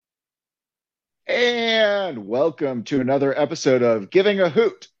and welcome to another episode of Giving a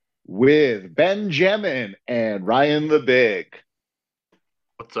Hoot with Benjamin and Ryan the Big.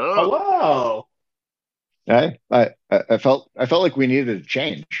 What's up? Hello. I felt like we needed a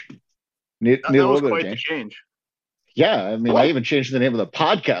change. Need a That little was bit of quite the change. change. Yeah, I mean, I even changed the name of the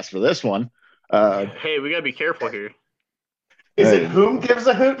podcast for this one. Hey, we gotta be careful here. Is it whom gives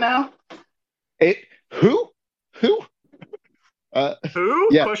a hoot now? Who? Who?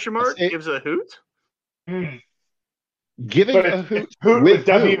 Yeah, Question mark gives a hoot? Giving But a hoot Hoot with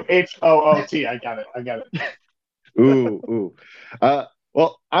who? WHOOT. I got it. Ooh.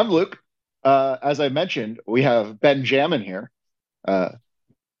 Well, I'm Luke. As I mentioned, we have Benjamin here.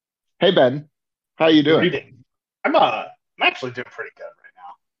 Hey, Ben. How you doing? Reading. I'm actually doing pretty good right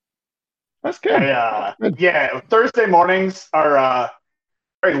now. That's good. Yeah, Thursday mornings are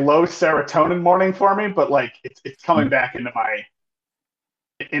very low serotonin morning for me, but like it's coming back into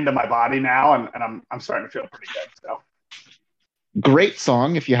my body now, and I'm starting to feel pretty good. So Great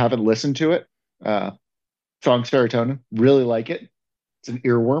song if you haven't listened to it. Song Serotonin. Really like it. It's an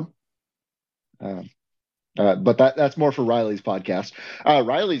earworm. But that's more for Riley's podcast.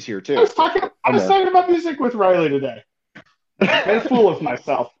 Riley's here too. I was talking about music with Riley today. I made a fool of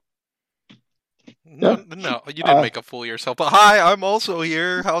myself. No, you didn't make a fool of yourself. But hi, I'm also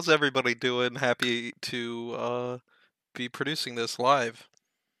here. How's everybody doing? Happy to be producing this live.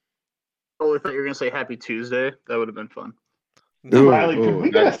 Oh, I thought you were gonna say Happy Tuesday. That would have been fun. No, Riley, could we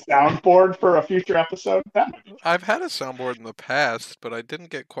get a soundboard for a future episode? I've had a soundboard in the past, but I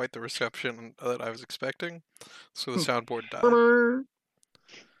didn't get quite the reception that I was expecting, so the soundboard died.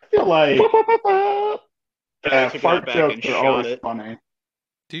 I feel like took fart that back jokes and are shot always it. funny.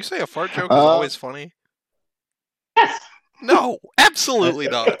 Do you say a fart joke is always funny? Yes. No, absolutely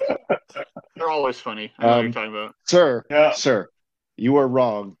not. They're always funny. I know what you're talking about. Sir, you are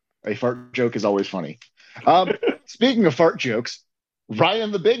wrong. A fart joke is always funny. Speaking of fart jokes,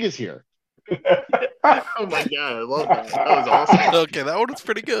 Ryan the Big is here. Oh my god, I love that. That was awesome. Okay, that one was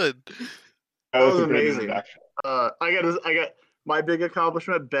pretty good. That was amazing. I got my big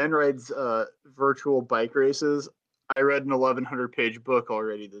accomplishment. Ben rides virtual bike races. I read an 1,100-page book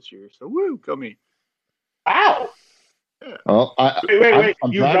already this year. So woo, go me. Wow. Yeah. Well, Wait.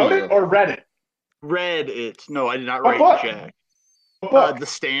 I'm You proud wrote of it or read it? Read it. No, I did not What write book? Jack.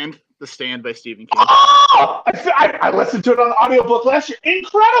 The Stand by Stephen King. Oh! I listened to it on the audiobook last year.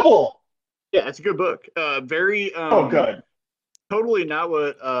 Incredible! Yeah, it's a good book. Very good. Totally not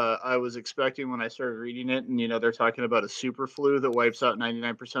what I was expecting when I started reading it. And they're talking about a super flu that wipes out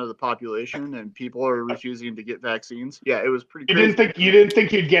 99% of the population, and people are refusing to get vaccines. Yeah, it was pretty. You crazy. didn't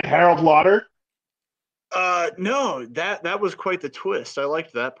think you'd get Harold Lauder? No, that was quite the twist. I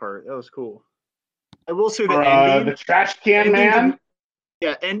liked that part. That was cool. I will say the ending, the trash can man.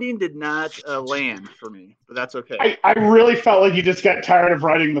 Ending did not land for me, but that's okay. I really felt like you just got tired of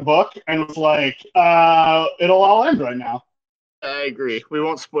writing the book and was like, it'll all end right now. I agree. We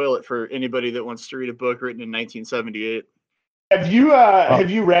won't spoil it for anybody that wants to read a book written in 1978. Have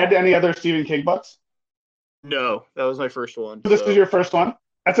you read any other Stephen King books? No, that was my first one. This is your first one?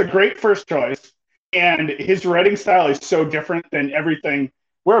 That's a great first choice. And his writing style is so different than everything.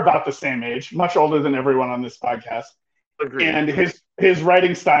 We're about the same age, much older than everyone on this podcast. Agreed. And his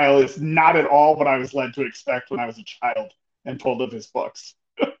writing style is not at all what I was led to expect when I was a child and told of his books.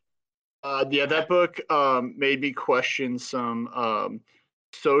 That book made me question some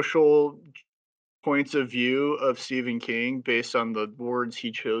social points of view of Stephen King based on the words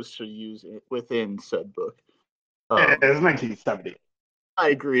he chose to use within said book. It was 1970. I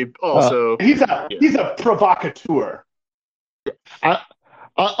agree. Also, he's a provocateur.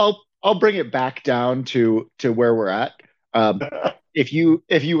 I'll bring it back down to where we're at. If you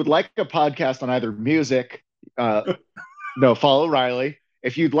would like a podcast on either music, follow Riley.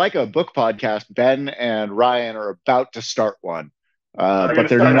 If you'd like a book podcast, Ben and Ryan are about to start one, but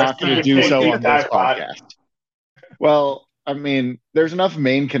they're not going to do so on this podcast. Well, I mean, there's enough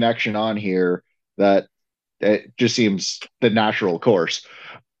main connection on here that it just seems the natural course.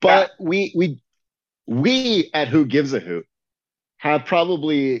 But we at Who Gives a Hoot have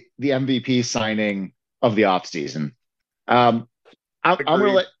probably the MVP signing of the off season. I'm going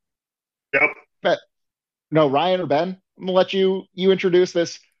to let. Yep. Ryan or Ben, I'm gonna let you introduce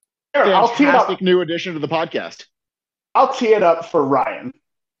this fantastic new addition to the podcast. I'll tee it up for Ryan.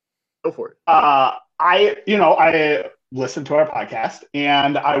 Go for it. I listened to our podcast,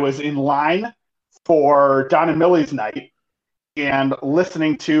 and I was in line for Don and Millie's night and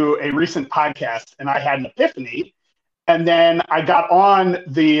listening to a recent podcast, and I had an epiphany. And then I got on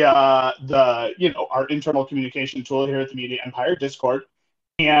the our internal communication tool here at the Media Empire Discord,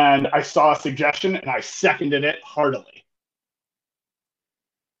 and I saw a suggestion and I seconded it heartily.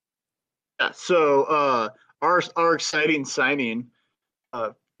 Yeah, so our exciting signing,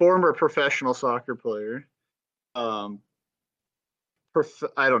 former professional soccer player. I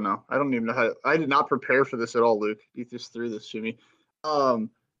don't know. I don't even know how. I did not prepare for this at all, Luke. You just threw this to me.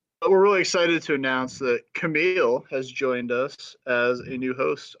 But we're really excited to announce that Camille has joined us as a new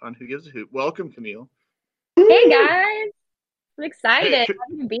host on Who Gives a Hoot. Welcome, Camille. Hey guys, I'm excited. Hey,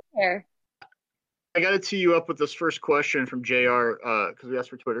 Happy to be here. I got to tee you up with this first question from JR because we asked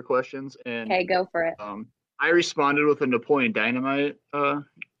for Twitter questions, and Okay, go for it. I responded with a Napoleon Dynamite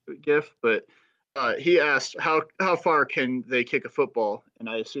gif, but he asked how far can they kick a football, and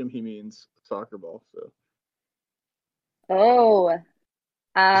I assume he means a soccer ball. So Oh, is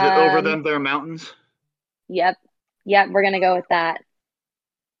it over them their mountains? Yep, we're gonna go with that.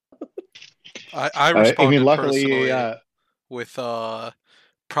 I responded luckily, personally with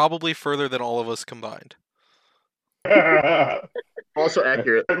probably further than all of us combined. Also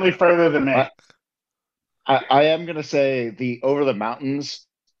accurate. Certainly further than me. I am going to say the over the mountains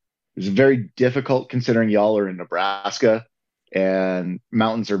is very difficult considering y'all are in Nebraska and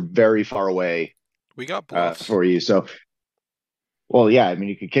mountains are very far away We got bluffs. for you. So, well, yeah, I mean,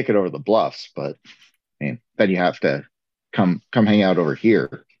 you could kick it over the bluffs, but I mean, then you have to come hang out over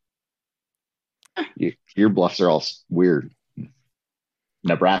here. Your bluffs are all weird,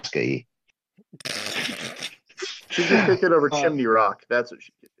 Nebraska-y. She could kick it over Chimney Rock. That's what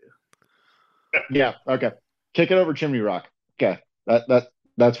she could do. Yeah. Okay. Kick it over Chimney Rock. Okay.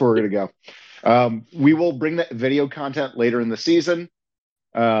 That's where we're gonna go. We will bring that video content later in the season,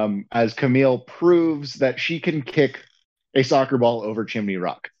 as Camille proves that she can kick a soccer ball over Chimney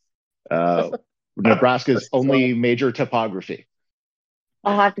Rock. Nebraska's only major topography.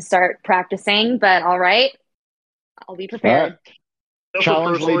 I'll have to start practicing, but all right, I'll be prepared.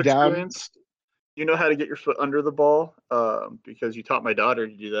 Challenge laid down. You know how to get your foot under the ball because you taught my daughter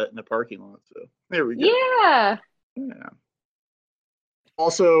to do that in the parking lot. So there we go. Yeah.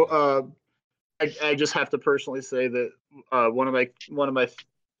 Also, I just have to personally say that one of my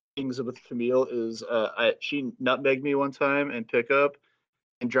things with Camille is she nutmegged me one time in pickup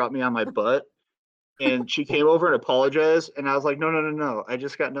and dropped me on my butt. And she came over and apologized, and I was like, no. I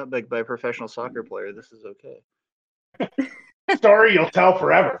just got nutmegged by a professional soccer player. This is okay. Story you'll tell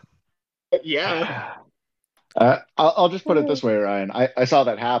forever. Yeah. I'll just put it this way, Ryan. I saw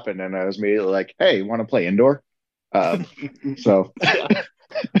that happen, and I was immediately like, "Hey, you want to play indoor?" So,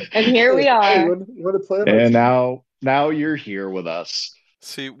 And here we are. Hey, you want to play? And now you're here with us.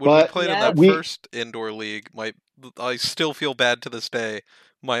 See, when we played in that first indoor league, I still feel bad to this day.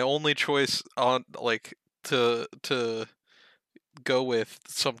 My only choice on to go with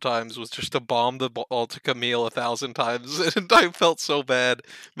sometimes was just to bomb the ball to Camille 1,000 times, and I felt so bad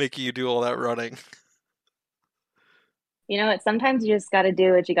making you do all that running. You know what? Sometimes you just got to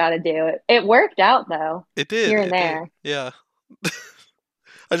do what you got to do. It worked out though. It did here and there. Did. Yeah.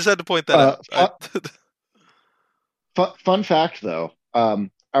 I just had to point that out. Fun fact, though,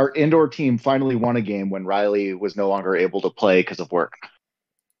 our indoor team finally won a game when Riley was no longer able to play because of work.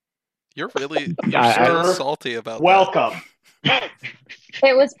 You're so salty about welcome. That.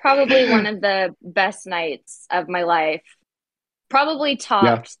 It was probably one of the best nights of my life. Probably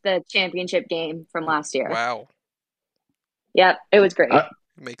topped the championship game from last year. Wow. Yep, it was great. It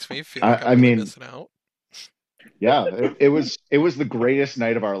makes me feel like I'm really missing out. Yeah, it was the greatest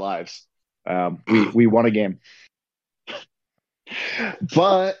night of our lives. We won a game.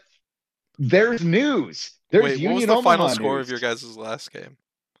 But there's news. Wait, what was the final score of your guys' last game?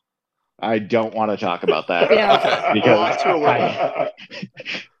 I don't want to talk about that. Yeah. Because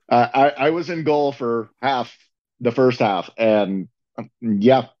I was in goal for the first half, and I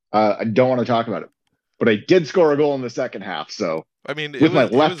don't want to talk about it. But I did score a goal in the second half, so I mean, with my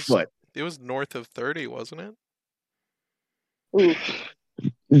left foot. It was north of 30, wasn't it? Ooh.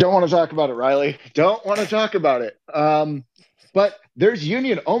 Don't want to talk about it, Riley. Don't want to talk about it. But there's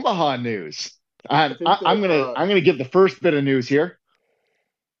Union Omaha news. I'm gonna give the first bit of news here.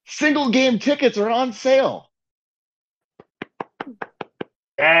 Single game tickets are on sale.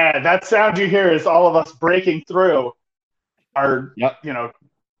 Yeah, that sound you hear is all of us breaking through our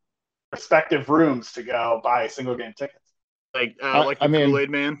respective rooms to go buy single game tickets. Like the Kool-Aid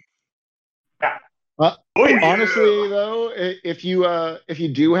Man. Yeah. Honestly, though, if you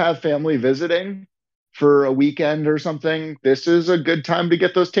do have family visiting for a weekend or something, this is a good time to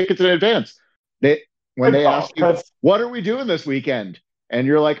get those tickets in advance. When they ask you, "What are we doing this weekend?" and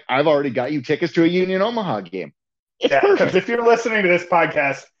you're like, "I've already got you tickets to a Union Omaha game." Because if you're listening to this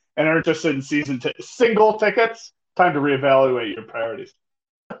podcast and are interested in single tickets, time to reevaluate your priorities.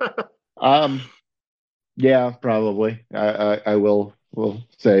 Yeah, probably. I will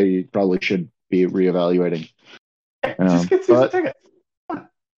say you probably should be reevaluating. Just get season tickets.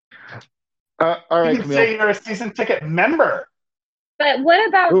 All right, you can say you're a season ticket member. But what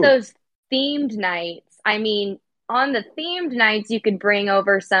about those themed nights? I mean, on the themed nights, you could bring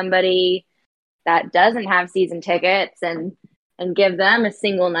over somebody that doesn't have season tickets and give them a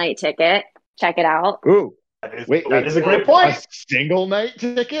single night ticket. Check it out. Ooh, that is a great point. A single night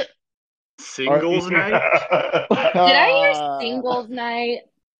ticket? Singles night? Did I hear singles night?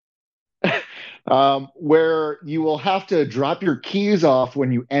 Where you will have to drop your keys off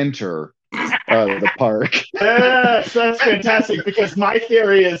when you enter the park. Yes, that's fantastic, because my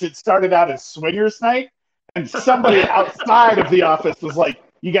theory is it started out as swingers night, and somebody outside of the office was like,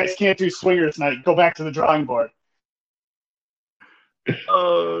 you guys can't do swingers night, go back to the drawing board.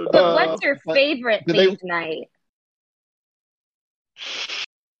 So what's your favorite themed night?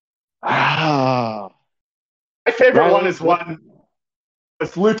 My favorite one is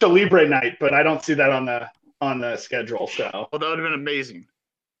it's Lucha Libre night, but I don't see that on the schedule. So that would have been amazing.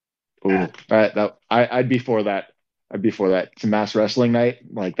 Ooh, I'd be for that. I'd be for that. It's a mass wrestling night,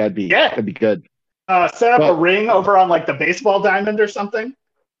 like that'd be good. Set up a ring over on like the baseball diamond or something.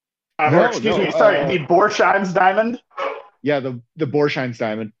 Excuse me, sorry, the Borsheim's diamond. Yeah, the Borsheim's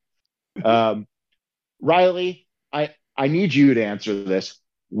diamond. Riley, I need you to answer this.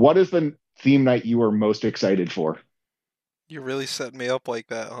 What is the theme night you are most excited for? You really set me up like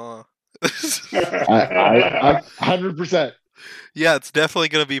that, huh? I'm 100%. Yeah, it's definitely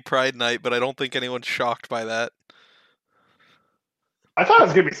going to be Pride Night, but I don't think anyone's shocked by that. I thought it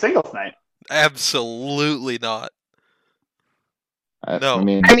was going to be Singles Night. Absolutely not. No.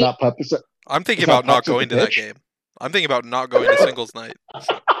 Not puppets. I'm thinking about not going to that game. I'm thinking about not going to Singles Night.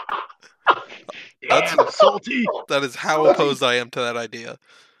 That's salty. That is how opposed I am to that idea.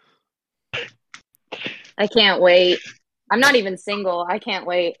 I can't wait. I'm not even single. I can't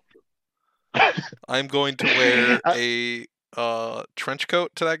wait. I'm going to wear a trench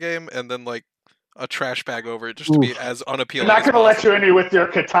coat to that game, and then like a trash bag over it, just to be as unappealing. I'm not going to let you in with your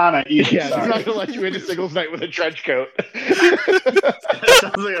katana either. Yeah, I'm not going to let you into Singles Night with a trench coat. That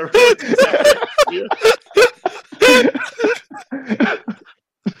sounds like a really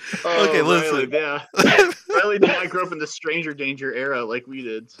okay, listen. Riley did not grow up in the stranger danger era like we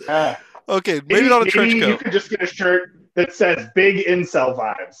did. So. Okay, maybe not a trench coat. You could just get a shirt that says "Big Incel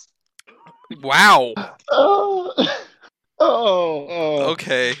Vibes." Wow.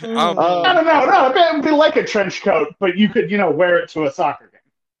 Okay. No. It would be like a trench coat, but you could, wear it to a soccer game.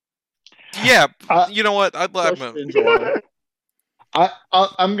 Yeah. You know what? I'm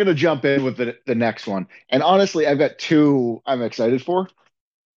going to jump in with the next one. And honestly, I've got two I'm excited for.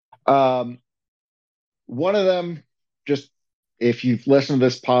 One of them, just if you've listened to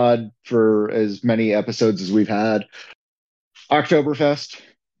this pod for as many episodes as we've had, Oktoberfest.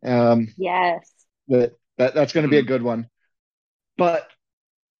 Yes. That's going to be a good one. But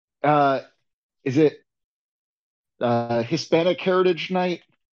is it Hispanic Heritage Night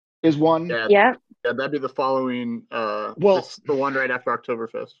is one? Yeah, that'd be the following. The one right after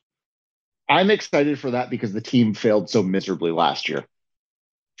Oktoberfest. I'm excited for that because the team failed so miserably last year.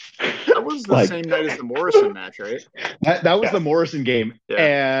 That was the same night as the Morrison match, right? That was the Morrison game,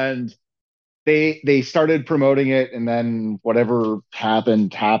 and they started promoting it, and then whatever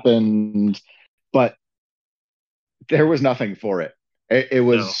happened, but there was nothing for it. It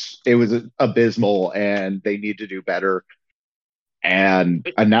was abysmal, and they need to do better.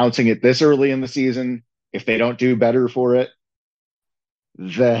 And announcing it this early in the season, if they don't do better for it,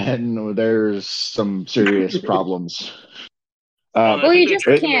 then there's some serious problems. Well, you just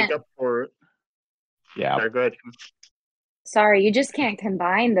can't. Make up for it. Yeah. Sorry, go ahead. Sorry, you just can't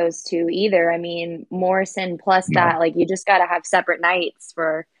combine those two either. I mean, Morrison plus that, like you just got to have separate nights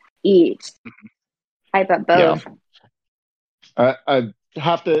for each. Hype up both. Yeah. I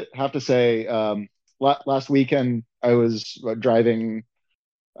have to say, last weekend I was driving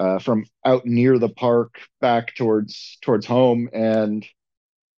from out near the park back towards home and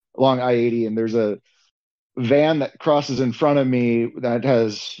along I-80, and there's a van that crosses in front of me that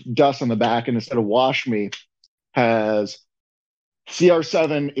has dust on the back, and instead of "wash me" has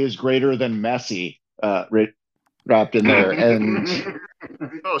CR7 is greater than Messi wrapped in there. And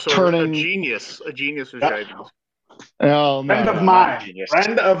so a genius was driving. No, friend of mine.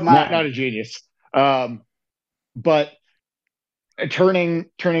 Not a genius. But turning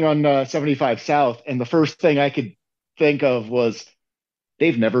on 75 South, and the first thing I could think of was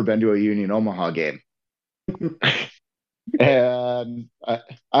they've never been to a Union Omaha game. And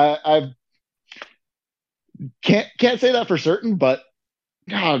I can't say that for certain, but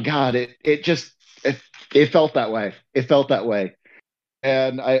oh God, it felt that way. It felt that way.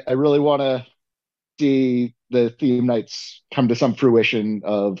 And I really want to see the theme nights come to some fruition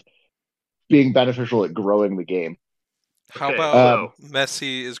of being beneficial at growing the game. How Okay, about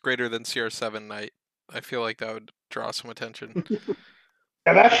Messi is greater than CR7 night? I feel like that would draw some attention.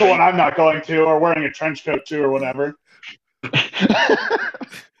 Yeah, that's the one I'm not going to, or wearing a trench coat to, or whatever.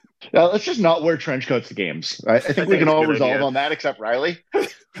 Now, let's just not wear trench coats to games. I think we can all resolve idea. on that, except Riley.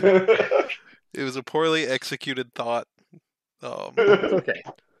 It was a poorly executed thought. It's okay.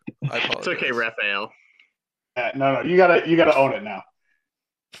 I apologize. It's okay, Raphael. No, you gotta own it now.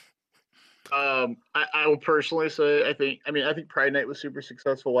 I will personally say I think Pride Night was super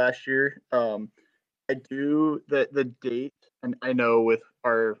successful last year. I do the date, and I know with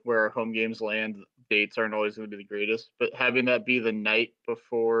where our home games land, dates aren't always going to be the greatest, but having that be the night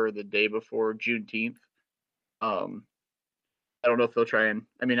before, the day before Juneteenth, I don't know if they'll try and.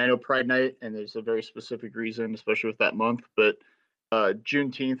 I mean, I know Pride Night, and there's a very specific reason, especially with that month, but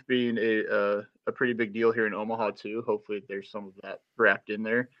Juneteenth being a pretty big deal here in Omaha too. Hopefully, there's some of that wrapped in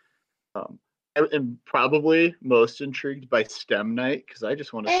there. I am probably most intrigued by STEM Night because I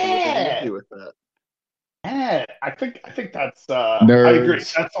just want to see what they're going to do with that. Yeah, I think that's. I agree.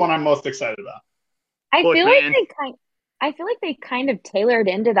 That's the one I'm most excited about. I feel like they kind of tailored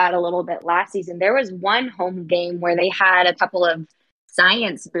into that a little bit last season. There was one home game where they had a couple of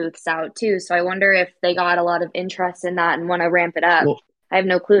science booths out too. So I wonder if they got a lot of interest in that and want to ramp it up. Well, I have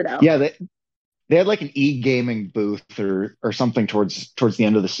no clue though. Yeah, they had like an e-gaming booth or something towards the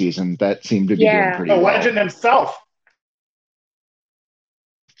end of the season that seemed to be doing pretty well. Legend himself.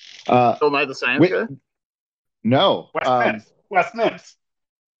 Still not the science guy? No. Wes Mims.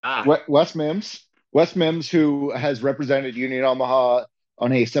 Wes Mims. Wes Mims, who has represented Union Omaha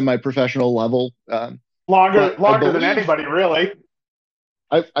on a semi-professional level. Longer than anybody, really.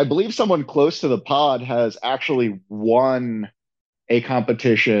 I believe someone close to the pod has actually won a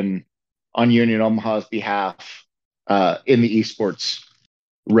competition on Union Omaha's behalf in the esports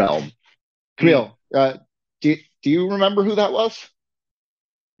realm. Camille, do you remember who that was?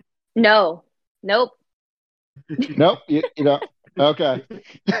 No. Nope. Nope. You don't. Okay.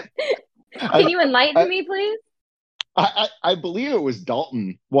 Can you enlighten me, please? I believe it was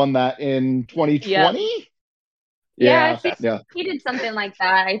Dalton won that in 2020. Yep. Yeah, he did something like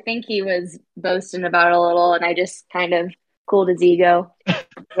that. I think he was boasting about it a little, and I just kind of cooled his ego a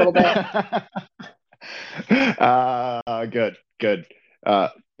little bit. Good.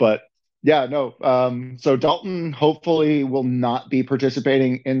 But yeah, no. So Dalton hopefully will not be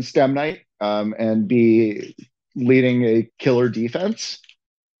participating in STEM Night and be leading a killer defense.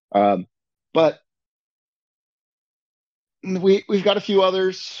 But we've got a few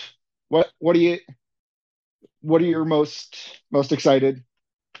others. What are you most excited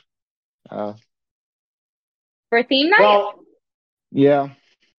for theme night? Well, yeah.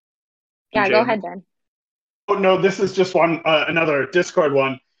 Yeah, go ahead, Ben. Oh no, this is just another Discord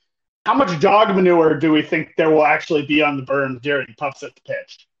one. How much dog manure do we think there will actually be on the berm during Pups at the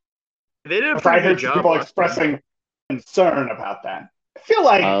Pitch? They did a pretty good job. People expressing concern about that. I feel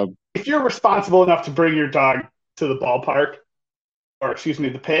like if you're responsible enough to bring your dog to the ballpark, or excuse me,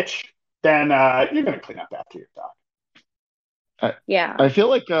 the pitch, then you're going to clean up after your dog. Yeah. I feel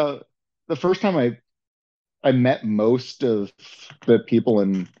like the first time I met most of the people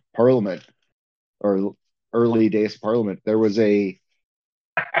in Parliament or early days of Parliament, there was a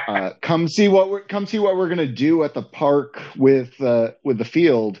come see what we're going to do at the park with the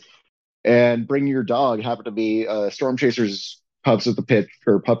field, and bring your dog. Happened to be Storm Chasers Pups at the Pitch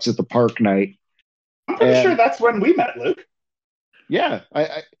or Pups at the Park night. I'm pretty sure that's when we met, Luke. Yeah,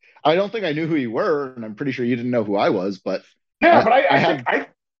 I don't think I knew who you were, and I'm pretty sure you didn't know who I was. But yeah, I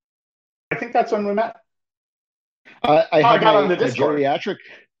think that's when we met. I got on the Discord. Geriatric.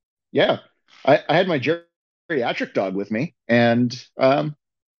 Yeah, I had my geriatric dog with me, and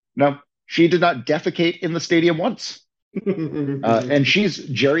no, she did not defecate in the stadium once. And she's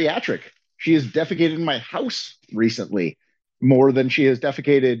geriatric. She has defecated in my house recently more than she has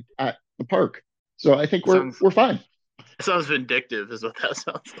defecated at the park. So I think we're fine. It sounds vindictive, is what that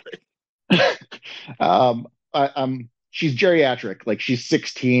sounds like. She's geriatric. Like, she's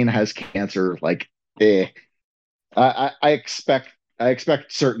 16, has cancer. Like, I expect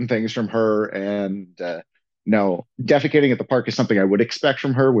certain things from her, and no, defecating at the park is something I would expect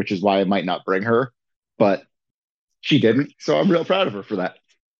from her, which is why I might not bring her. But she didn't, so I'm real proud of her for that.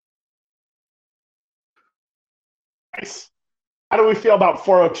 Nice. How do we feel about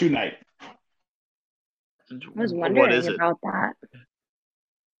 402 night? I was wondering about that.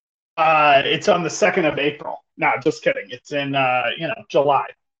 It's on the 2nd of April. No, just kidding. It's in July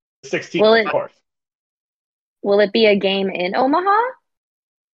 16th, of course. Will it be a game in Omaha?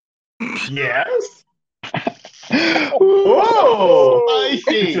 Yes. Whoa!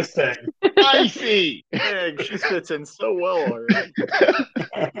 Spicy! Interesting. Spicy! Dang, she fits in so well already.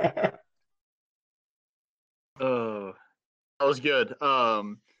 Oh, that was good. I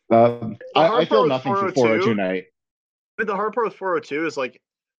feel nothing for 402 night. The hard part with 402 is like,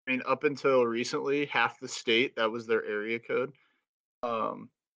 I mean, up until recently, half the state, that was their area code.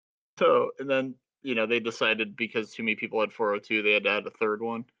 So, and then, they decided because too many people had 402, they had to add a third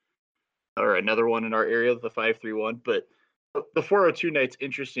one or another one in our area, the 531. But the 402 night's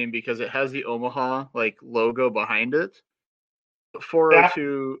interesting because it has the Omaha logo behind it.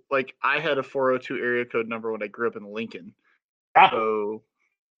 402, I had a 402 area code number when I grew up in Lincoln. So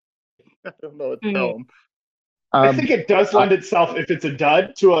I don't know what to tell them. I think it does lend itself, if it's a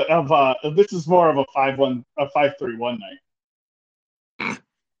dud, to this is more of a 531 night.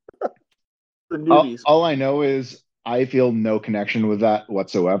 The newbies. All I know is I feel no connection with that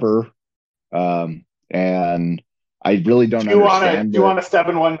whatsoever, and I really don't understand. Do you want a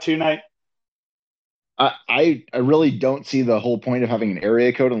 712 night? I really don't see the whole point of having an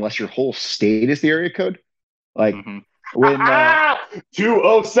area code unless your whole state is the area code. When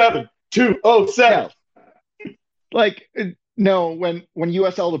 207. No, when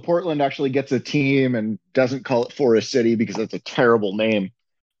USL to Portland actually gets a team and doesn't call it Forest City because that's a terrible name.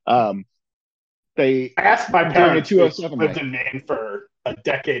 I asked my parents who lived in Maine for a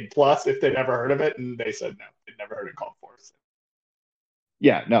decade plus if they'd ever heard of it, and they said no, they'd never heard it called Forest City.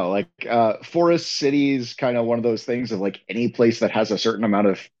 Yeah, no, Forest City is kind of one of those things of any place that has a certain amount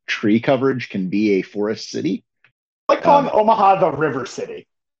of tree coverage can be a forest city. Like calling Omaha the River City.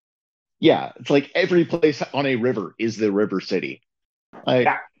 Yeah, it's like every place on a river is the River City.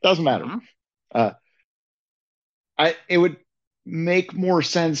 Doesn't matter. It would make more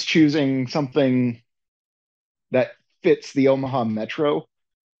sense choosing something that fits the Omaha Metro.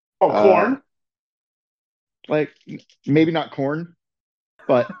 Corn? Maybe not corn,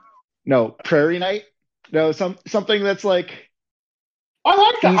 but no, Prairie Night. No, something that's I like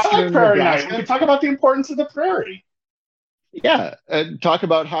that. I like Prairie Night. We can talk about the importance of the prairie. Yeah, and talk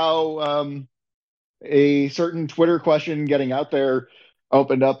about how a certain Twitter question getting out there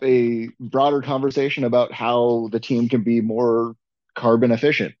opened up a broader conversation about how the team can be more carbon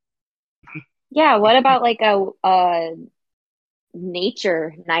efficient. Yeah, what about a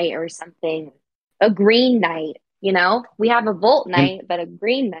nature night or something? A green night, We have a Volt night, but a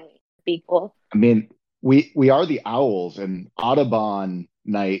green night would be cool. I mean, we are the Owls, and Audubon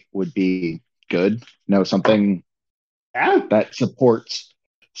night would be good. Something that supports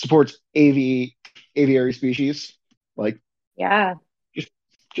aviary species.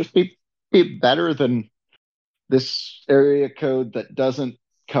 Just be better than this area code that doesn't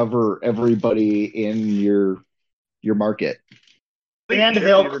cover everybody in your market. Sand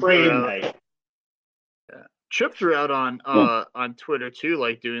Hill Crane night. Yeah. Chip threw out on Twitter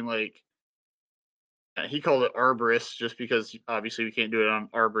too, doing he called it arborist just because obviously we can't do it on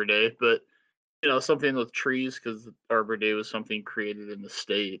Arbor Day, but something with trees because Arbor Day was something created in the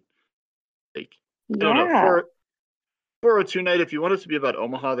state. I don't know. 402 night, if you want it to be about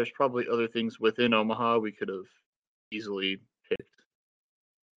Omaha, there's probably other things within Omaha we could have easily picked.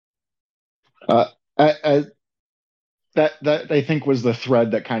 That I think was the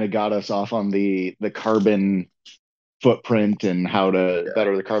thread that kind of got us off on the carbon footprint and how to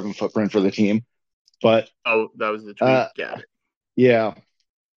better the carbon footprint for the team. But that was the tweet. Yeah,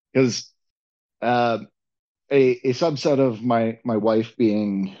 because a subset of my wife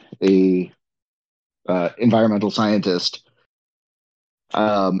being a environmental scientist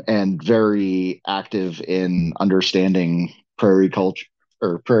and very active in understanding prairie culture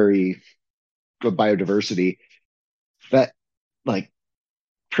or prairie biodiversity, that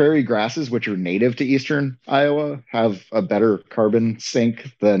prairie grasses, which are native to eastern Iowa, have a better carbon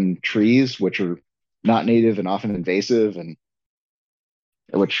sink than trees, which are not native and often invasive, and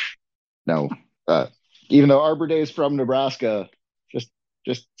even though Arbor Day is from Nebraska,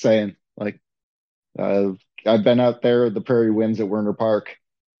 just saying, I've been out there at the prairie winds at Werner Park.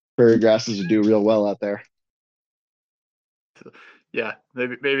 Prairie grasses do real well out there. Yeah,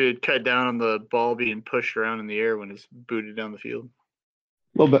 maybe it'd cut down on the ball being pushed around in the air when it's booted down the field.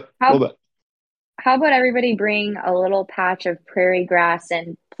 A little bit. How about everybody bring a little patch of prairie grass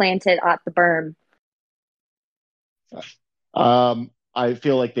and plant it at the berm? I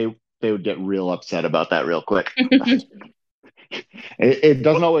feel like they would get real upset about that real quick. It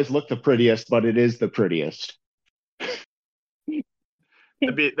doesn't always look the prettiest, but it is the prettiest.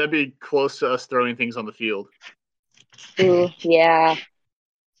 That'd be close to us throwing things on the field. Ooh, yeah.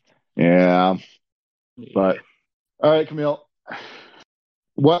 Yeah. But all right, Camille.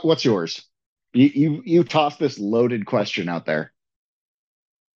 What's yours? You tossed this loaded question out there.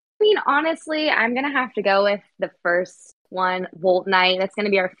 I mean, honestly, I'm gonna have to go with the first one, Volt Night. That's gonna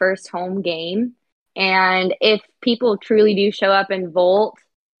be our first home game. And if people truly do show up in Volt,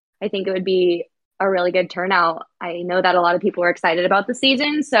 I think it would be a really good turnout. I know that a lot of people are excited about the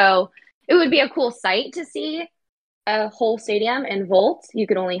season, so it would be a cool sight to see a whole stadium in Volt. You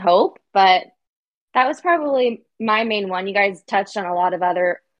could only hope, but that was probably my main one. You guys touched on a lot of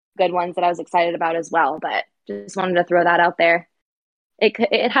other good ones that I was excited about as well, but just wanted to throw that out there.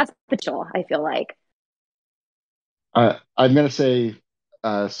 It has potential, I feel like. I'm going to say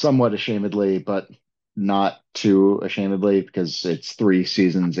somewhat ashamedly, but not too ashamedly because it's 3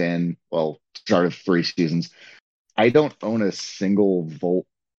 seasons in, well, start of 3 seasons. I don't own a single Volt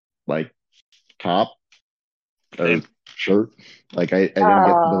like top or shirt. Like I didn't get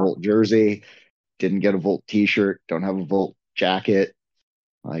the Volt jersey, didn't get a Volt t-shirt, don't have a Volt jacket.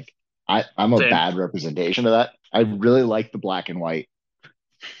 Like I'm a bad representation of that. I really like the black and white.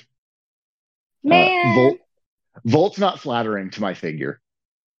 Man. Volt's not flattering to my figure.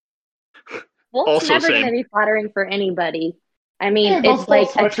 Volt's also never going to be flattering for anybody. I mean, it's like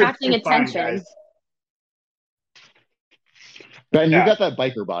attracting attention. Ben, you got that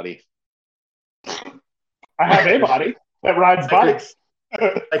biker body. I have a body that rides bikes.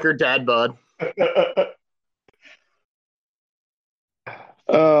 Biker dad bod.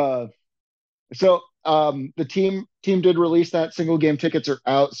 So the team did release that single game tickets are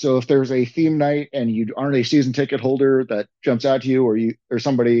out. So if there's a theme night and you aren't a season ticket holder that jumps out to you, or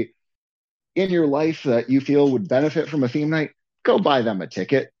somebody in your life that you feel would benefit from a theme night, go buy them a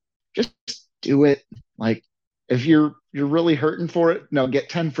ticket. Just do it. Like if you're really hurting for it, get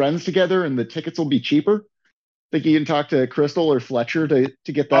 10 friends together and the tickets will be cheaper. Think you can talk to Crystal or Fletcher to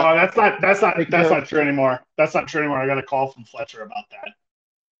get that. Oh, that's not true anymore. That's not true anymore. I got a call from Fletcher about that.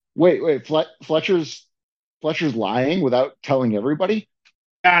 Wait, Fletcher's lying without telling everybody?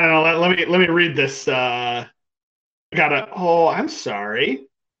 No. Let me read this. I'm sorry.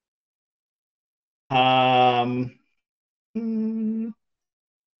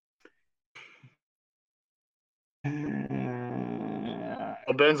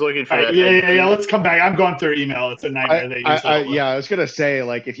 Ben's looking for that. Yeah. Let's come back. I'm going through email. It's a nightmare. I was gonna say,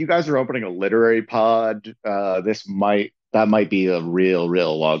 like, if you guys are opening a literary pod, that might be a real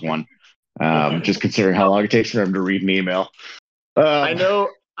long one. Just considering how long it takes for them to read an email. I know.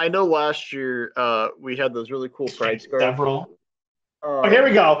 Last year, we had those really cool pride scarves. Several. Here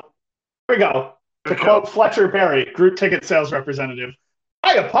we go. To quote Fletcher Berry, group ticket sales representative,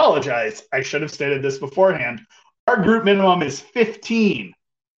 I apologize. I should have stated this beforehand. Our group minimum is 15.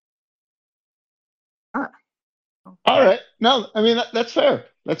 All right. No, I mean that's fair.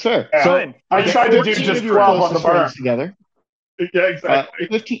 That's fair. Yeah. So I tried to do just 12 on the bar together. Yeah, exactly.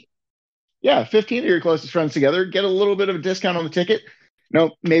 15. Yeah, 15 of your closest friends together. Get a little bit of a discount on the ticket.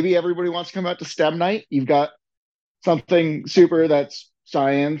 Maybe everybody wants to come out to STEM night. You've got something super that's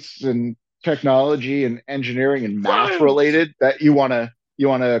science and technology and engineering and math related that you want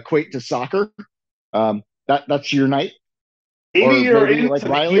to equate to soccer. That's your night. Maybe you're into like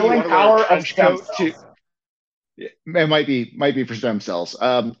Riley, the healing power of stem cells. It might be for stem cells.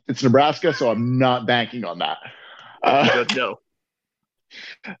 It's Nebraska, so I'm not banking on that. No.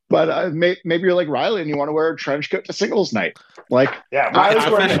 But maybe you're like Riley and you want to wear a trench coat to singles night. Like, yeah, it's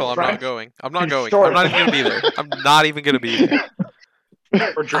official. I'm not going. I'm not even going to be there. I'm not even going to be there.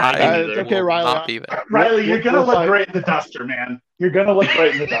 Or driving okay, Riley. Not be there. Riley, you're going to look great in the duster, man. You're going to look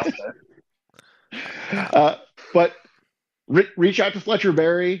great in the duster. But reach out to Fletcher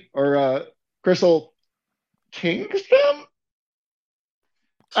Berry or Crystal Kingston.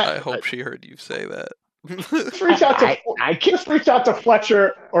 I hope she heard you say that. Just reach out to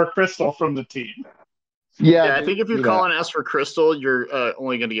Fletcher or Crystal from the team. Yeah, I think if you call and ask for Crystal, you're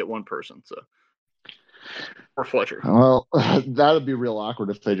only going to get one person. So, or Fletcher. Well, that would be real awkward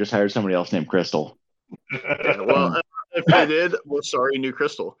if they just hired somebody else named Crystal. Well, if they did, we're sorry, new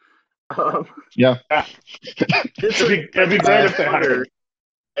Crystal. Yeah. It'd be great if they hired.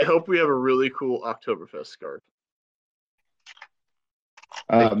 I hope we have a really cool Oktoberfest scarf.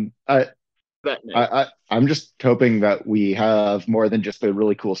 I'm just hoping that we have more than just a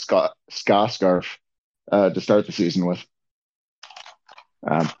really cool ska scarf to start the season with.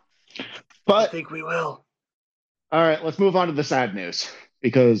 But I think we will. All right, let's move on to the sad news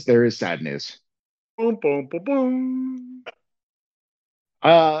because there is sad news. Boom, boom, boom, boom.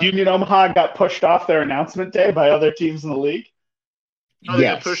 Union Omaha got pushed off their announcement day by other teams in the league. Oh,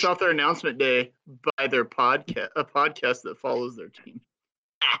 they're gonna push off their announcement day by their podcast, a podcast that follows their team.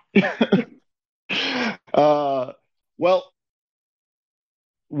 Well,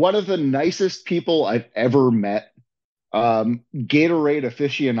 one of the nicest people I've ever met, Gatorade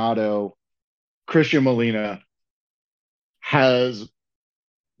aficionado Christian Molina, has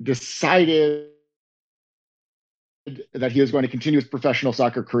decided that he is going to continue his professional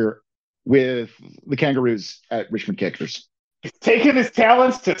soccer career with the Kangaroos at Richmond Kickers. He's taking his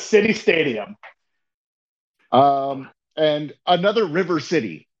talents to City Stadium. And another River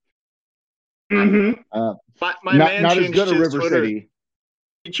City. Mm-hmm. My man not as changed good a his River Twitter. City.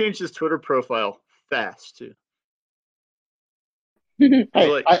 He changed his Twitter profile fast too. Hey,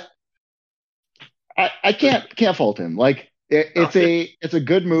 Like- I can't fault him. Like it's a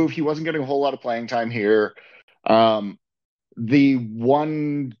good move. He wasn't getting a whole lot of playing time here. The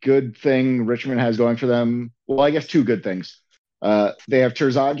one good thing Richmond has going for them, well, I guess two good things. They have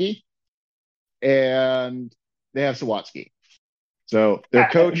Terzaghi and they have Sawatsky. So their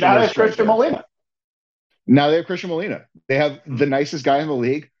coach Now and they have Christian Molina. Now they have Christian Molina. They have the nicest guy in the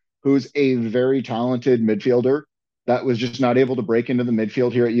league, who's a very talented midfielder that was just not able to break into the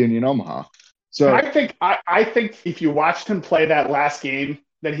midfield here at Union Omaha. So I think if you watched him play that last game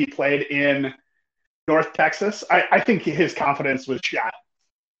that he played in North Texas, I think his confidence was shot.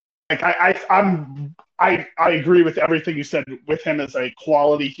 Like I agree with everything you said with him as a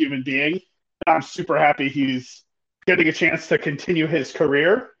quality human being. I'm super happy he's getting a chance to continue his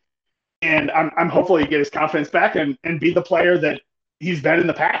career, and I'm hopefully get his confidence back and be the player that he's been in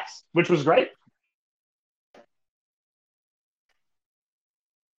the past, which was great.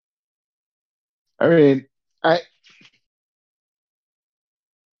 I mean,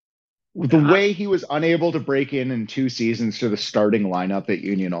 the way he was unable to break in 2 seasons to the starting lineup at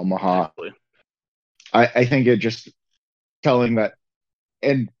Union Omaha, I think it just telling that,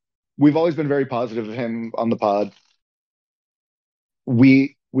 and we've always been very positive of him on the pod.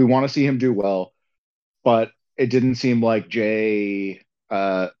 We want to see him do well, but it didn't seem like Jay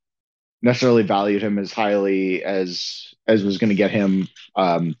necessarily valued him as highly as was going to get him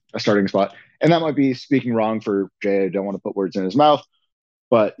a starting spot. And that might be speaking wrong for Jay. I don't want to put words in his mouth,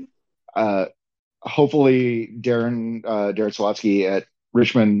 but hopefully Darren Sawatsky at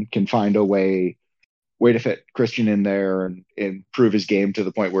Richmond can find a way to fit Christian in there and improve his game to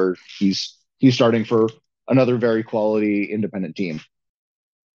the point where he's starting for another very quality independent team.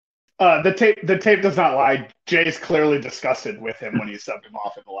 The tape does not lie. Jay's clearly disgusted with him when he subbed him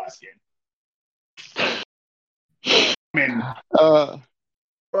off in the last game. I mean,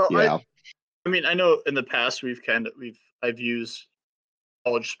 yeah. I mean, I know in the past I've used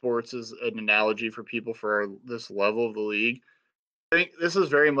college sports as an analogy for people for this level of the league. I think this is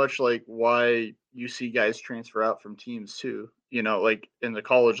very much like why you see guys transfer out from teams too. You know, like in the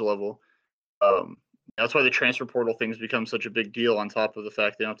college level. That's why the transfer portal thing's become such a big deal, on top of the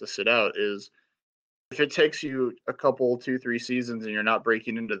fact they don't have to sit out, is if it takes you a couple, 2-3 seasons and you're not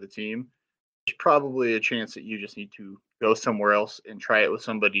breaking into the team, there's probably a chance that you just need to go somewhere else and try it with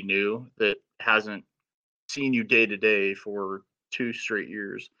somebody new that hasn't seen you day to day for 2 straight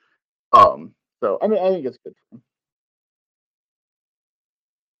years. So I mean, I think it's good for him.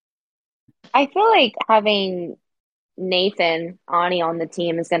 I feel like having Nathan Ani on the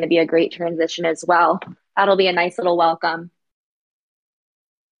team is going to be a great transition as well. That'll be a nice little welcome.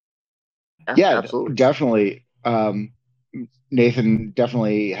 Yeah, absolutely. Definitely. Nathan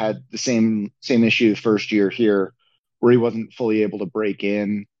definitely had the same issue first year here, where he wasn't fully able to break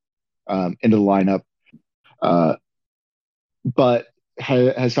in into the lineup, but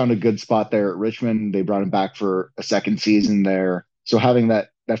has found a good spot there at Richmond. They brought him back for a second season there, so having that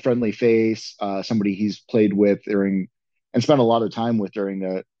friendly face, somebody he's played with during and spent a lot of time with during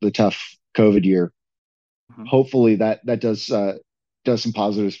the tough COVID year. Mm-hmm. Hopefully that does some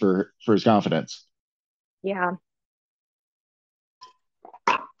positives for his confidence. Yeah.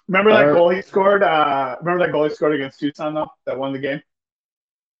 Remember that goal he scored? Remember that goal he scored against Tucson though, that won the game?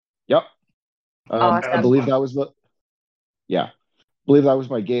 Yep. Awesome. I believe that was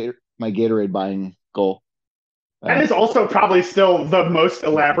my Gatorade buying goal. That is also probably still the most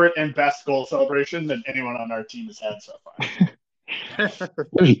elaborate and best goal celebration that anyone on our team has had so far.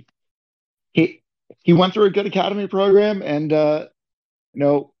 He went through a good academy program, and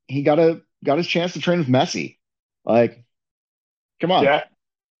he got his chance to train with Messi. Like, come on, yeah.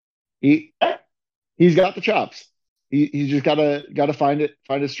 He's got the chops. He's just gotta find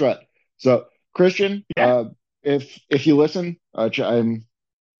his strut. So Christian, if you listen, I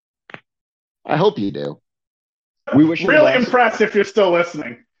hope you do. We wish you really impressed if you're still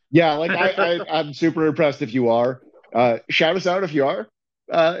listening. Yeah, like I'm super impressed if you are. Shout us out if you are.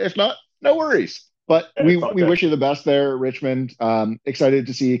 If not, no worries. But we wish you the best there, Richmond. Excited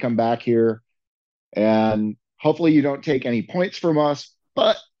to see you come back here. And hopefully you don't take any points from us,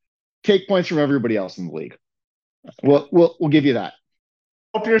 but take points from everybody else in the league. We'll give you that.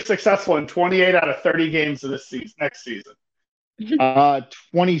 Hope you're successful in 28 out of 30 games of this season, next season.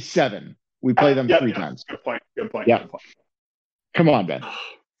 27. We play them 3 times. Good point. Yeah. Good point. Come on, Ben.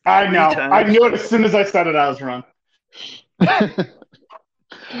 I know. I knew it as soon as I said it. I was wrong.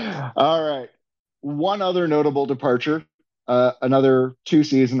 All right. One other notable departure. Another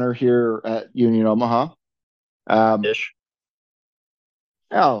 2-seasoner here at Union Omaha.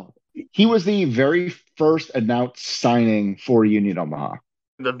 He was the very first announced signing for Union Omaha.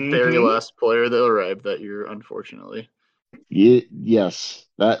 The very last player that arrived that year, unfortunately. Yes,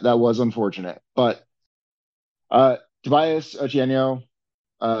 that was unfortunate. But Tobias Ochienyo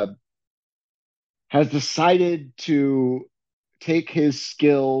has decided to take his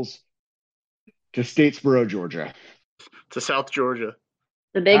skills to Statesboro, Georgia. To South Georgia.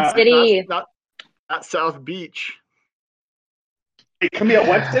 The big city. Not South Beach. Hey, Camille,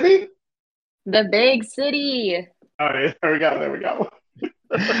 what city? The big city. Oh, yeah, there we go.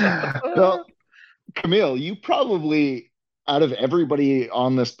 Well, Camille, you probably, out of everybody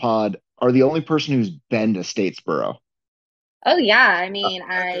on this pod, are the only person who's been to Statesboro. Oh, yeah. I mean,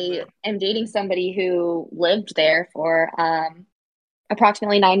 I am dating somebody who lived there for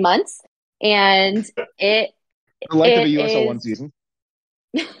approximately 9 months. And the length of a USL 1 season.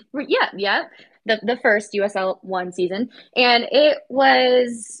 Yeah. The first USL 1 season. And it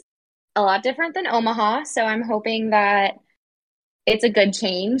was a lot different than Omaha. So I'm hoping that it's a good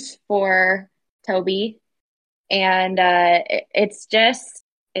change for Toby. And it's just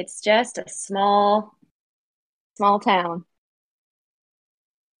a small town.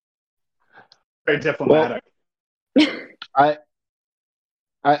 Very diplomatic. Well,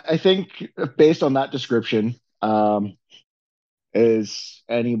 I think based on that description, is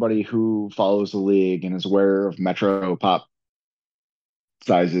anybody who follows the league and is aware of Metro pop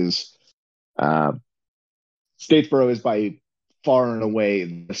sizes, Statesboro is by far and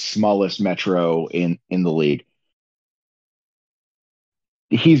away the smallest metro in the league.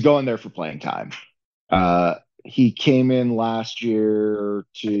 He's going there for playing time. He came in last year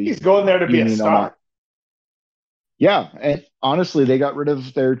to. He's going there to be a star. Yeah, and honestly, they got rid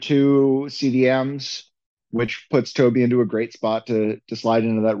of their 2 CDMs, which puts Toby into a great spot to slide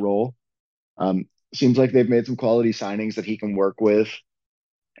into that role. Seems like they've made some quality signings that he can work with,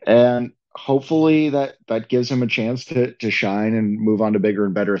 and hopefully that gives him a chance to shine and move on to bigger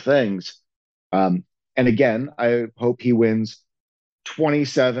and better things. And again, I hope he wins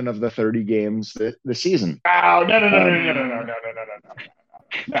 27 of the 30 games this season. Oh,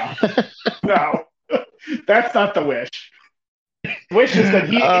 no. That's not the wish. The wish is that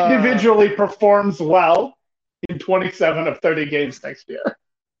he individually performs well in 27 of 30 games next year.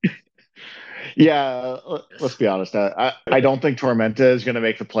 Yeah, let's be honest. I don't think Tormenta is going to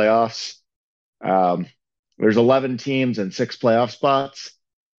make the playoffs. There's 11 teams and 6 playoff spots,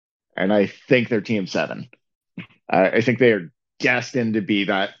 and I think they're team 7. I think they are destined to be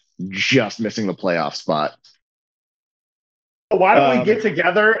that just missing the playoff spot. Why don't we get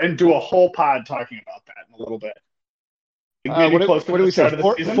together and do a whole pod talking about that in a little bit? What do we say?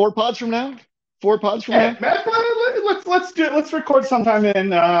 4 pods from now? 4 pods from now? Let's do it. Let's record sometime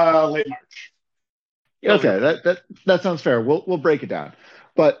in late March. Okay, that sounds fair. We'll break it down.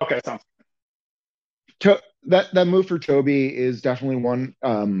 But okay, sounds good. That move for Toby is definitely one.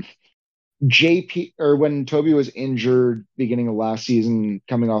 JP, or when Toby was injured beginning of last season,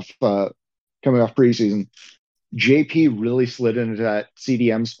 coming off preseason, JP really slid into that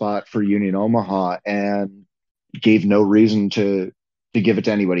CDM spot for Union Omaha and gave no reason to give it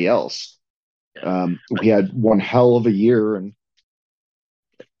to anybody else. We had one hell of a year, and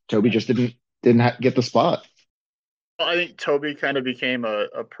Toby just didn't get the spot. Well, I think Toby kind of became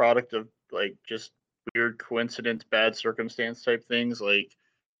a product of like just weird coincidence, bad circumstance type things. Like,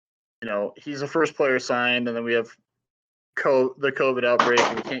 he's the first player signed, and then we have the COVID outbreak,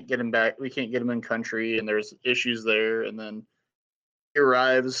 and we can't get him back. We can't get him in country, and there's issues there. And then he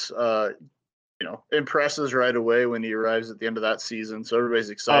arrives, impresses right away when he arrives at the end of that season. So everybody's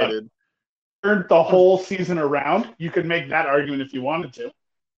excited. Turned the whole season around. You could make that argument if you wanted to.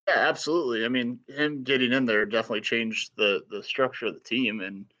 Yeah, absolutely. I mean, him getting in there definitely changed the structure of the team,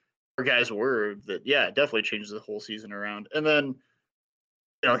 and our guys were that. Yeah, it definitely changed the whole season around. And then,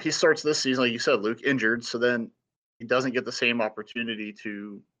 he starts this season, like you said, Luke, injured. So then he doesn't get the same opportunity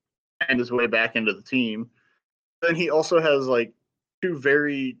to find his way back into the team. Then he also has like 2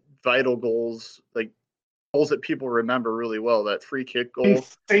 very vital goals, like goals that people remember really well. That free kick goal,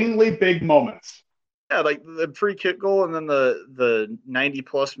 insanely big moments. Yeah, like the free kick goal, and then the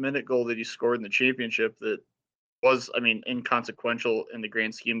 90+ minute goal that he scored in the championship. That was, I mean, inconsequential in the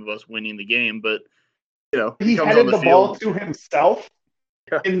grand scheme of us winning the game, but he headed the ball to himself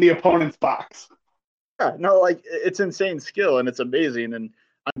in the opponent's box. Yeah, no, like it's insane skill and it's amazing, and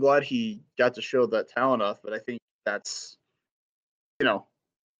I'm glad he got to show that talent off. But I think that's,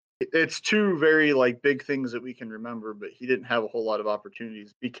 it's two very like big things that we can remember. But he didn't have a whole lot of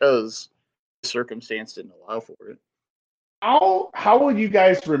opportunities because the circumstance didn't allow for it. How will you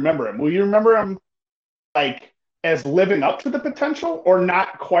guys remember him? Will you remember him like as living up to the potential, or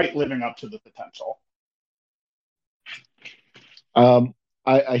not quite living up to the potential?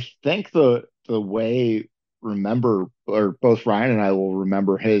 I think the way both Ryan and I will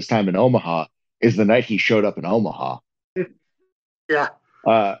remember his time in Omaha is the night he showed up in Omaha. Yeah.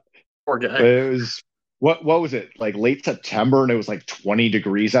 Poor guy. It was what was it, like late September, and it was like 20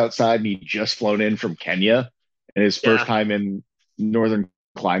 degrees outside, and he'd just flown in from Kenya, and his first time in northern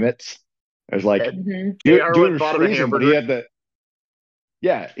climates. It was like doing freezing, but he had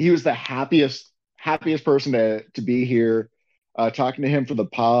he was the happiest person to be here. Talking to him for the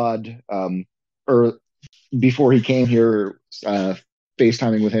pod, or before he came here,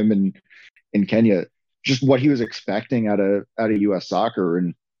 FaceTiming with him in Kenya, just what he was expecting out of U.S. soccer,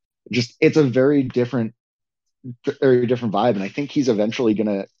 and just it's a very different vibe. And I think he's eventually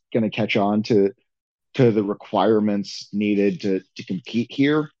gonna catch on to the requirements needed to compete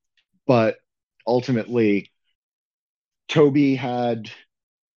here. But ultimately, Toby had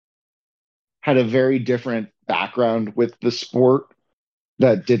a very different background with the sport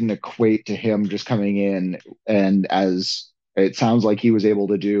that didn't equate to him just coming in, and as it sounds like he was able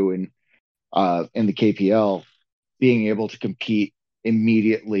to do in the KPL, being able to compete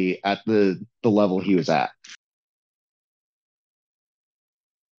immediately at the level he was at.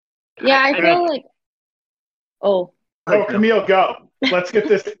 Yeah, I feel like Camille, go. Let's get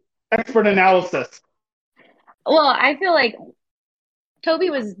this expert analysis. Well, I feel like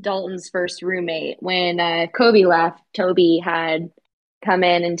Toby was Dalton's first roommate. When Kobe left, Toby had come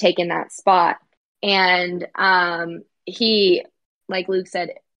in and taken that spot. And he, like Luke said,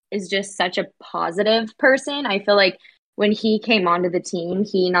 is just such a positive person. I feel like when he came onto the team,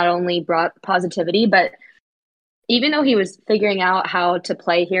 he not only brought positivity, but even though he was figuring out how to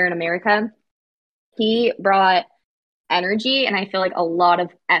play here in America, he brought energy, and I feel like a lot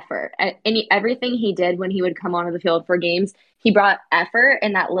of effort. Everything he did when he would come onto the field for games, he brought effort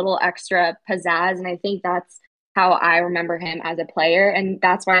and that little extra pizzazz, and I think that's how I remember him as a player, and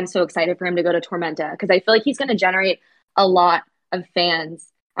that's why I'm so excited for him to go to Tormenta, because I feel like he's going to generate a lot of fans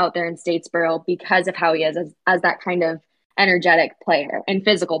out there in Statesboro because of how he is as that kind of energetic player and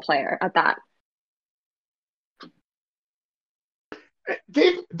physical player at that.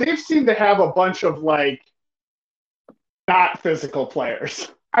 They've seemed to have a bunch of like not physical players.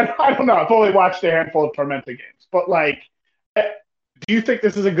 I don't know. I've only watched a handful of Tormenta games, but like, do you think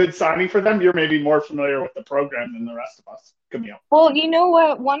this is a good signing for them? You're maybe more familiar with the program than the rest of us, Camille. Well, you know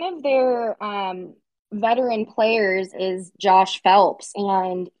what? One of their veteran players is Josh Phelps,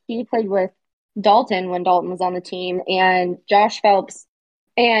 and he played with Dalton when Dalton was on the team. And Josh Phelps,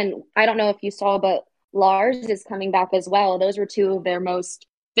 and I don't know if you saw, but Lars is coming back as well. Those were two of their most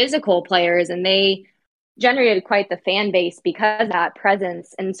physical players, and they generated quite the fan base because of that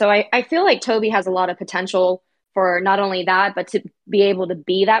presence. And so I feel like Toby has a lot of potential for not only that, but to be able to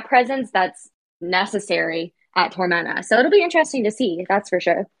be that presence that's necessary at Tormenta. So it'll be interesting to see, that's for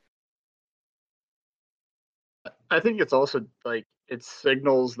sure. I think it's also like it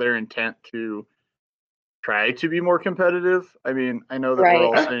signals their intent to try to be more competitive. I mean, I know that we're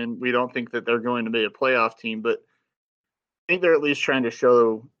all saying we don't think that they're going to be a playoff team, but I think they're at least trying to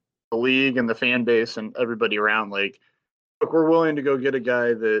show the league and the fan base and everybody around, like, look, we're willing to go get a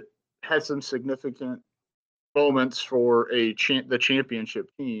guy that had some significant moments for the championship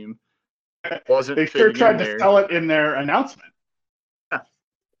team. They sure tried to sell it in their announcement.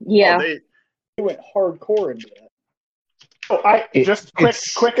 Yeah. Well, they went hardcore into that.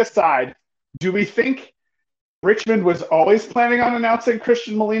 Quick aside, do we think Richmond was always planning on announcing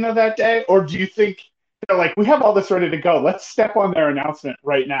Christian Molina that day, or do you think they're like, we have all this ready to go, let's step on their announcement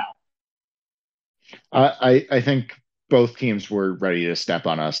right now? I think both teams were ready to step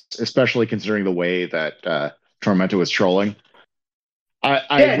on us, especially considering the way that Tormenta was trolling.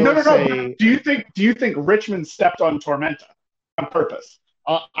 No. Do you think Richmond stepped on Tormenta on purpose?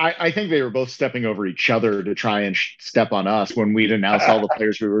 I think they were both stepping over each other to try and step on us when we'd announced all the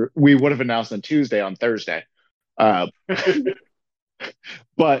players we would have announced on Tuesday on Thursday.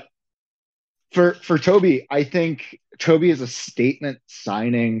 But For Toby, I think Toby is a statement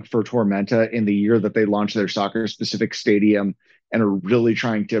signing for Tormenta in the year that they launched their soccer-specific stadium and are really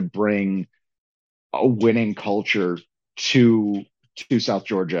trying to bring a winning culture to South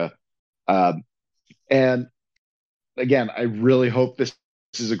Georgia. And again, I really hope this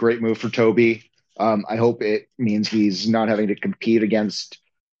is a great move for Toby. I hope it means he's not having to compete against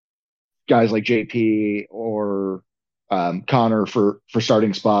guys like JP or Connor for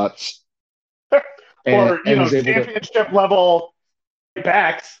starting spots. Or championship level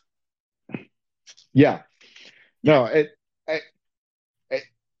backs. Yeah. No,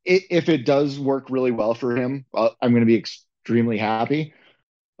 if it does work really well for him, I'm going to be extremely happy.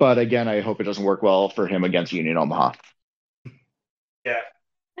 But again, I hope it doesn't work well for him against Union Omaha. Yeah.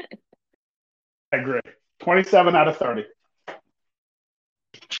 I agree. 27 out of 30.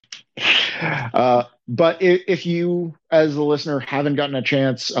 But if you, as a listener, haven't gotten a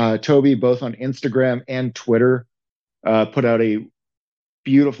chance, Toby, both on Instagram and Twitter, put out a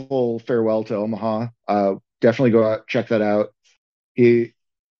beautiful farewell to Omaha. Definitely go out, check that out.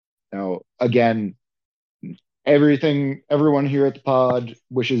 Again, everyone here at the pod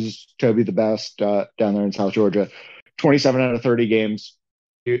wishes Toby the best down there in South Georgia. 27 out of 30 games.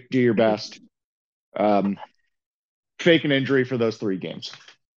 Do your best. Fake an injury for those 3 games.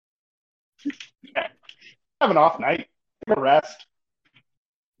 Have an off night. Take a rest.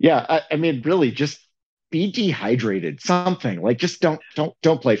 Yeah, I mean, really, just be dehydrated. Something like just don't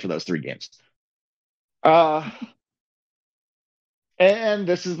play for those 3 games. And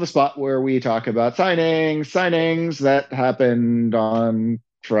this is the spot where we talk about signings that happened on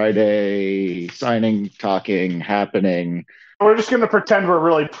Friday. Happening. We're just going to pretend we're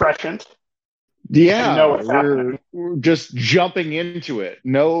really prescient. Yeah, we're just jumping into it.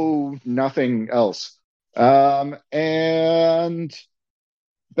 No, nothing else. And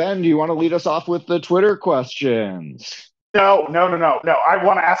Ben, do you want to lead us off with the Twitter questions? No. I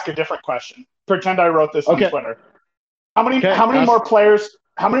want to ask a different question. Pretend I wrote this on Twitter. How many more players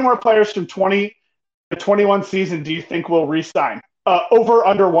from 20 to 21 season do you think will re-sign? Over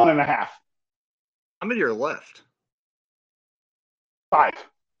under 1.5. How many are left? 5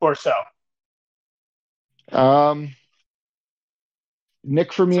 or so.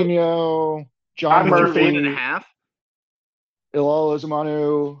 Nick Firmino, John Murphy, 1.5.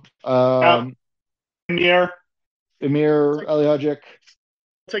 Ilal Ozumanu, Emir Eliajic.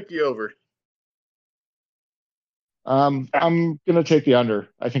 I'll take the over. I'm gonna take the under.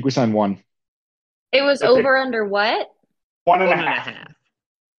 I think we signed 1. It was over under what? 1.5.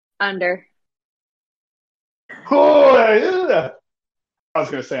 Under. Oh, yeah. I was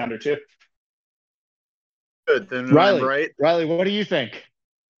gonna say under 2. Good. Then Riley, I'm right. Riley, what do you think?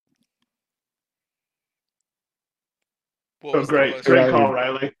 Great call,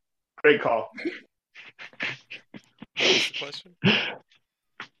 Riley. Great call. What was the question?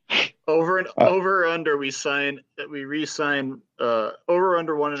 Over under we re-sign over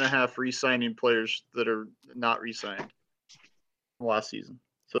under 1.5 re-signing players that are not re-signed last season.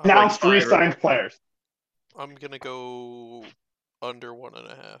 So announced re-signed players. I'm gonna go under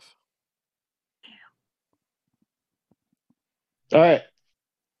 1.5. All right.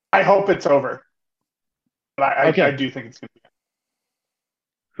 I hope it's over. But I do think it's going to be.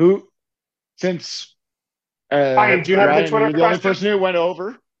 Who, since Ryan, do you have Ryan, the Twitter you're the only person who went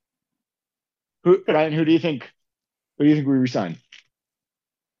over. Ryan, who do you think we resign?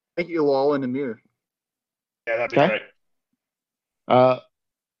 I think Ilal and Amir. Yeah, that'd be great.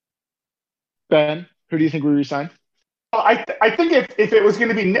 Ben, who do you think we resign? Well, I think if it was going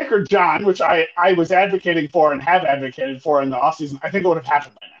to be Nick or John, which I was advocating for and have advocated for in the offseason, I think it would have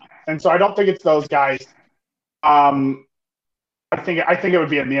happened by now. And so I don't think it's those guys. I think it would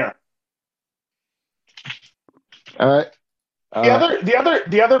be Amir. All right.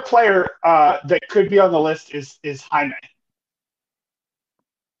 The other player that could be on the list is Jaime.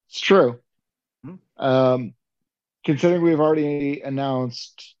 It's true. Considering we've already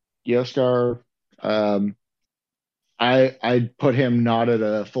announced Yoskar, I'd put him not at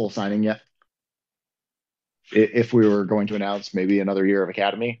a full signing yet. If we were going to announce maybe another year of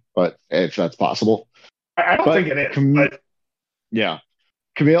academy, but if that's possible. I don't think it is. But... Yeah.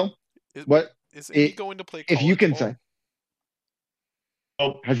 Camille, what is he going to play? If you can say,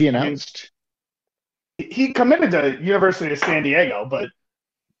 has he announced? He committed to University of San Diego, but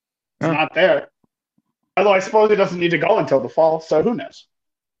he's not there. Although I suppose he doesn't need to go until the fall, so who knows?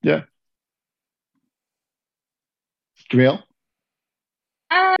 Yeah. Camille,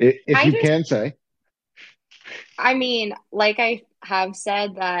 if you can say. I mean, like I have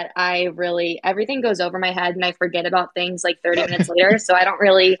said that everything goes over my head and I forget about things like 30 minutes later. So I don't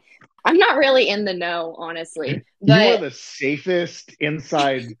really I'm not really in the know, honestly. You are But the safest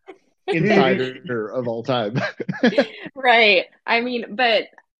insider of all time. right. I mean, but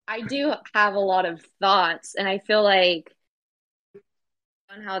I do have a lot of thoughts, and I feel like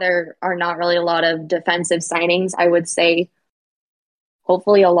on how there are not really a lot of defensive signings, I would say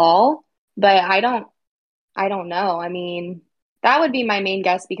hopefully a lull, but I don't know. I mean, that would be my main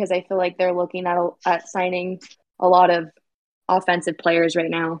guess because I feel like they're looking at signing a lot of offensive players right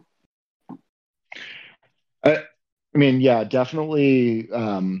now. I mean, yeah, definitely.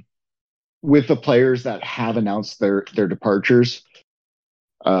 With the players that have announced their departures,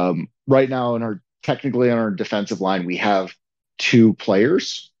 right now technically on our defensive line, we have 2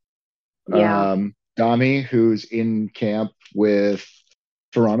 players. Yeah. Dami, who's in camp with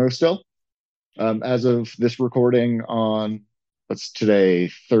Toronto still, as of this recording on what's today,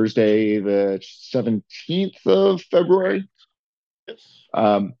 Thursday, the 17th of February. Yes.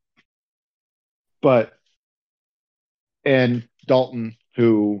 And Dalton,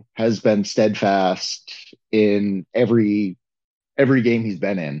 who has been steadfast in every game he's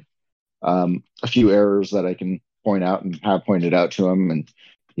been in. A few errors that I can point out and have pointed out to him, and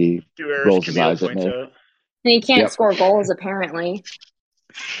he rolls his eyes at me. And he can't score goals, apparently.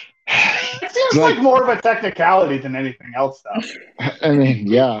 It seems like more of a technicality than anything else, though. I mean,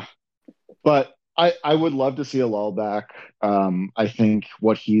 yeah. But I would love to see a lull back. I think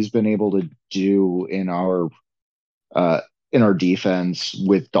what he's been able to do in our defense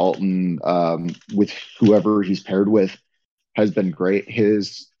with Dalton, with whoever he's paired with, has been great.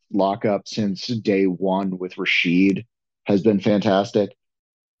 His lockup since day one with Rashid has been fantastic.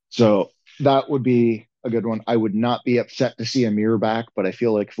 So that would be a good one. I would not be upset to see Amir back, but I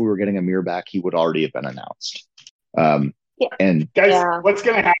feel like if we were getting Amir back, he would already have been announced. And guys, what's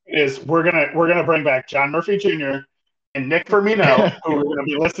going to happen is we're gonna bring back John Murphy Jr. and Nick Firmino, who are going to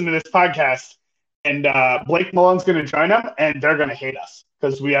be listening to this podcast, and Blake Malone's going to join them, and they're going to hate us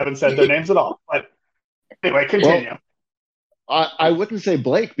because we haven't said their names at all. But anyway, continue. Well, I wouldn't say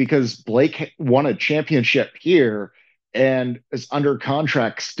Blake because Blake won a championship here and is under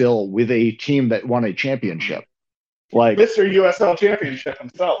contract still with a team that won a championship. Like Mr. USL Championship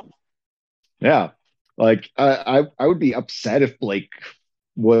himself. Yeah. Like I would be upset if Blake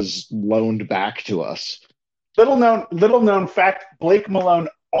was loaned back to us. Little known fact, Blake Malone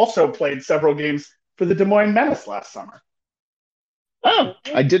also played several games for the Des Moines Menace last summer. Oh,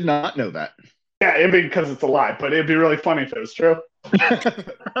 I did not know that. Yeah, it'd be because it's a lie, but it'd be really funny if it was true.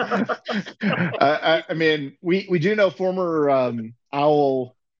 I mean, we do know former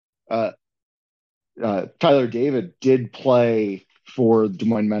Owl Tyler David did play for Des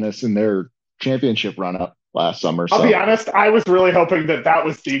Moines Menace in their championship run-up last summer. I'll be honest, I was really hoping that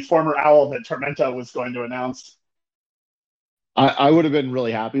was the former Owl that Tormenta was going to announce. I would have been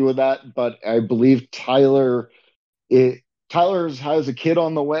really happy with that, but I believe Tyler has a kid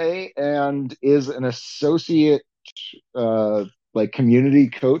on the way and is an associate community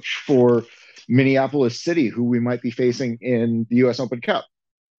coach for Minneapolis City, who we might be facing in the US Open Cup.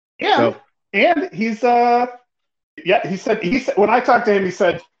 Yeah. So, and he said when I talked to him, he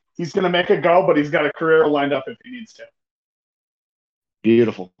said he's going to make a go, but he's got a career lined up if he needs to.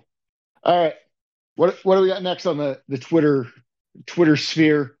 Beautiful. All right. What do we got next on the Twitter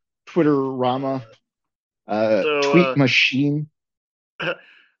sphere, Twitter-rama, tweet machine?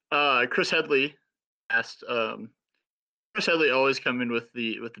 Chris Headley asked. Chris Headley always come in with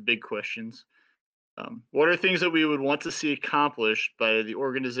the big questions. What are things that we would want to see accomplished by the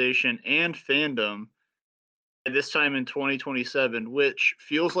organization and fandom at this time in 2027, which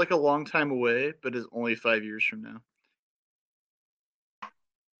feels like a long time away, but is only 5 years from now?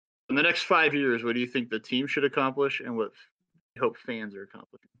 In the next 5 years, what do you think the team should accomplish, and what you hope fans are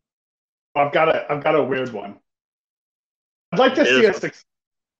accomplishing? I've got a weird one. I'd like to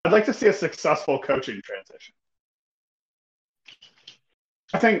see a successful coaching transition.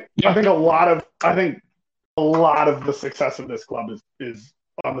 I think a lot of the success of this club is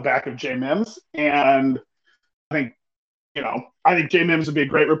on the back of Jay Mims, and I think Jay Mims would be a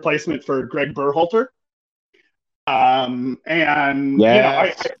great replacement for Greg Berhalter.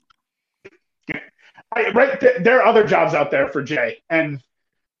 There are other jobs out there for Jay, and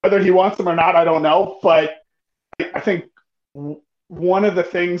whether he wants them or not, I don't know. But I think one of the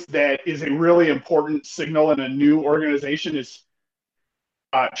things that is a really important signal in a new organization is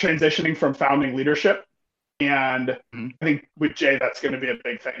transitioning from founding leadership. And I think with Jay, that's going to be a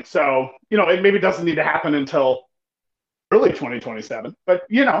big thing. So, it maybe doesn't need to happen until early 2027, but,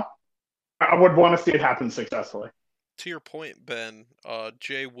 I would want to see it happen successfully. To your point, Ben,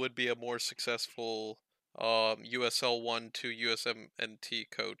 Jay would be a more successful USL 1 to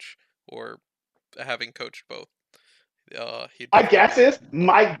USMNT coach or having coached both. My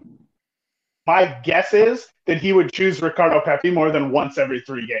guess is that he would choose Ricardo Pepi more than once every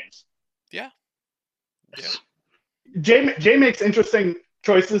 3 games. Yeah. Jay makes interesting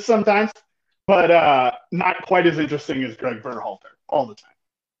choices sometimes, but not quite as interesting as Greg Berhalter all the time.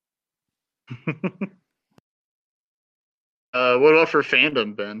 What about for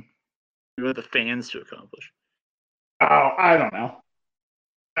fandom, Ben? What want the fans to accomplish? Oh, I don't know.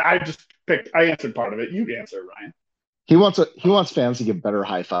 I answered part of it. You answer, Ryan. He wants fans to give better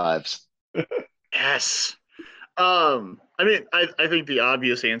high fives. Yes. I mean, I think the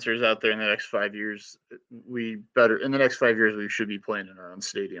obvious answer is out there in the next 5 years. We should be playing in our own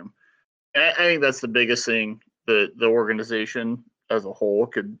stadium. I think that's the biggest thing that the organization as a whole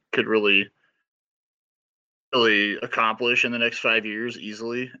could really accomplish in the next 5 years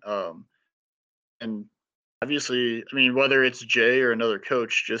easily. And obviously, I mean, whether it's Jay or another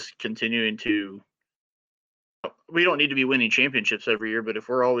coach, just continuing to. We don't need to be winning championships every year, but if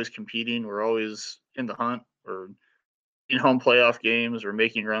we're always competing, we're always in the hunt, or in home playoff games, or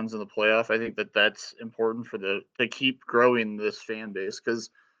making runs in the playoff, I think that's important to keep growing this fan base,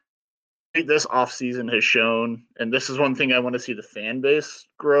 because I think this offseason has shown, and this is one thing I want to see the fan base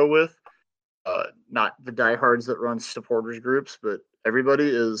grow with, not the diehards that run supporters groups, but everybody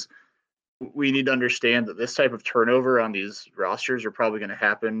is. We need to understand that this type of turnover on these rosters are probably going to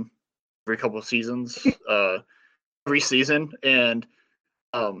happen every couple of seasons, every season, and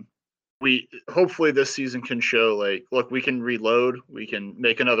we hopefully this season can show, like, look, we can reload, we can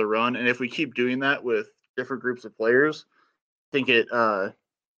make another run, and if we keep doing that with different groups of players, I think it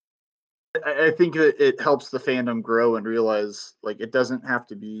helps the fandom grow and realize, like, it doesn't have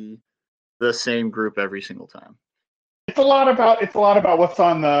to be the same group every single time. It's a lot about what's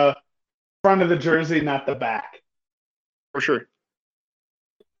on the front of the jersey, not the back. For sure.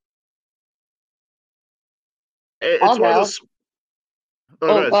 It's one of those.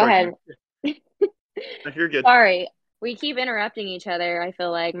 Go ahead. You're good. Sorry, we keep interrupting each other. I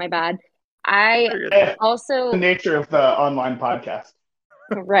feel like, my bad. I also the nature of the online podcast.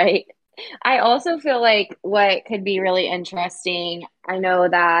 Right. I also feel like what could be really interesting. I know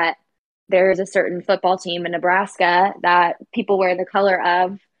that there's a certain football team in Nebraska that people wear the color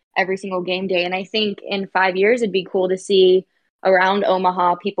of every single game day, and I think in 5 years it'd be cool to see around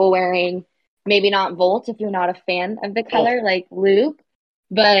Omaha people wearing, maybe not Volt if you're not a fan of the color like Luke,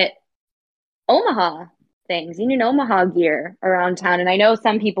 but Omaha things, Omaha gear around town. And I know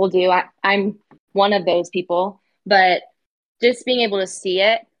some people do. I'm one of those people, but just being able to see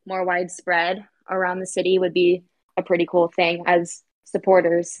it more widespread around the city would be a pretty cool thing as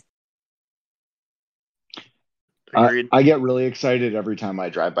supporters. I get really excited every time I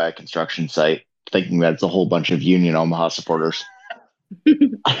drive by a construction site, thinking that it's a whole bunch of Union Omaha supporters. Do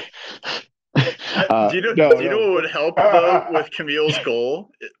you know what would help though with Camille's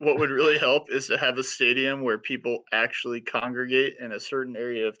goal? What would really help is to have a stadium where people actually congregate in a certain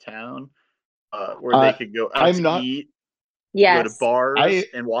area of town, where they could go out to eat, go to bars,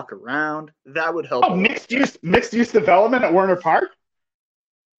 and walk around. That would help. Mixed use development at Werner Park.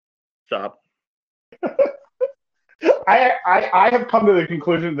 Stop. I have come to the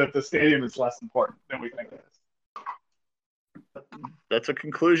conclusion that the stadium is less important than we think it is. That's a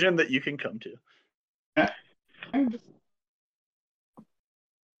conclusion that you can come to.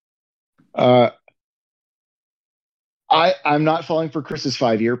 I'm not falling for Chris's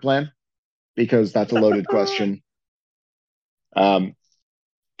 5-year plan, because that's a loaded question.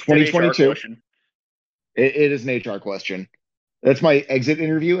 2022. It is an HR question. That's my exit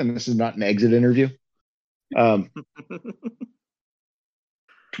interview, and this is not an exit interview.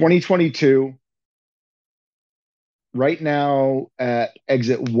 2022. Right now at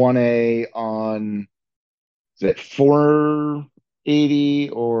exit 1A on, is it 480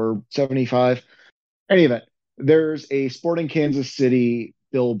 or 75? Any event, there's a Sporting Kansas City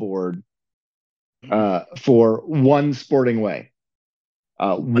billboard for one Sporting Way,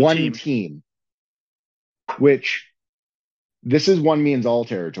 one team, which this is one means all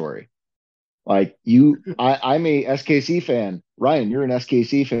territory. Like I'm a SKC fan. Ryan, you're an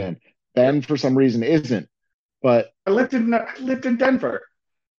SKC fan. Ben, for some reason, isn't. But I lived in Denver.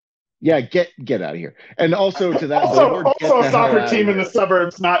 Yeah, get out of here. And also to that, also a soccer team in the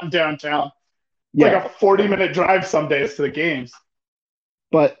suburbs, not in downtown. Yeah. Like a 40-minute drive some days to the games.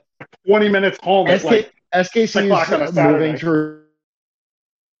 But 20 minutes home. SKC is moving through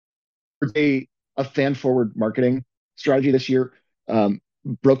a fan-forward marketing strategy this year.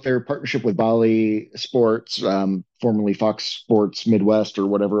 Broke their partnership with Bally Sports, formerly Fox Sports Midwest or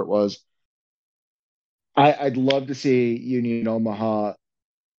whatever it was. I'd love to see Union Omaha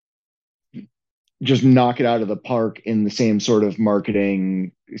just knock it out of the park in the same sort of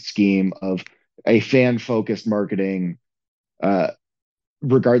marketing scheme of a fan-focused marketing,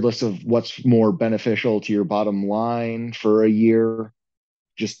 regardless of what's more beneficial to your bottom line for a year.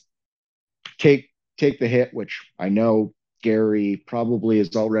 Just take the hit, which I know Gary probably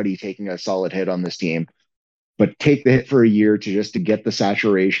is already taking a solid hit on this team, but take the hit for a year to get the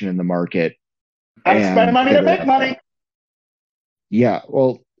saturation in the market. I spend money to make money. Yeah,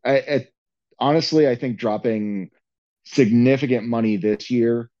 well, honestly, I think dropping significant money this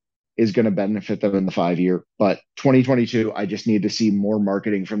year is going to benefit them in the 5-year. But 2022, I just need to see more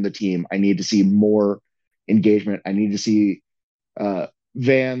marketing from the team. I need to see more engagement. I need to see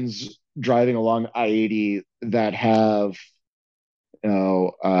vans driving along I-80 that have,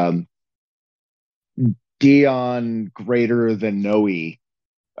 Dion greater than Noe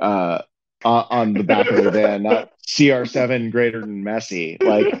on the back of the van, not CR7 greater than Messi.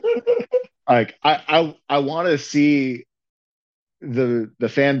 Like I want to see the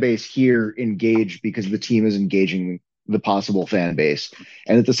fan base here engage because the team is engaging the possible fan base,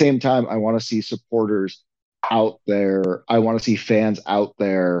 and at the same time, I want to see supporters out there. I want to see fans out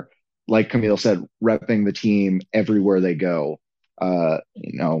there, like Camille said, repping the team everywhere they go.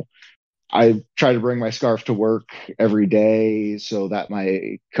 I try to bring my scarf to work every day so that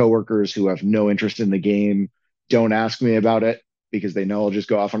my coworkers who have no interest in the game don't ask me about it because they know I'll just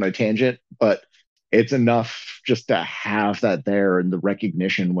go off on a tangent. But it's enough just to have that there and the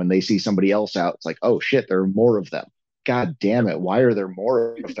recognition when they see somebody else out. It's like, oh shit, there are more of them. God damn it. Why are there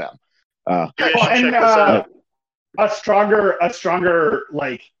more of them? A stronger,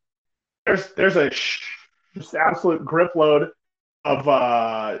 like there's a just absolute grip load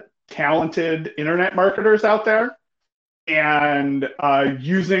of talented internet marketers out there, and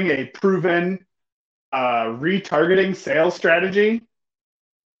using a proven retargeting sales strategy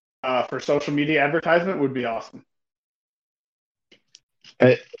for social media advertisement would be awesome.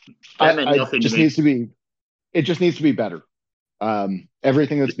 It just needs to be better.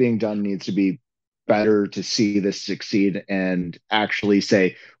 Everything that's being done needs to be better to see this succeed and actually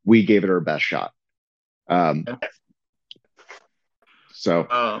say we gave it our best shot.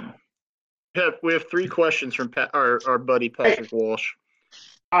 We have 3 questions from our buddy Patrick Walsh.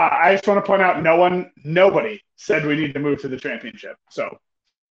 I just want to point out nobody said we need to move to the championship. So,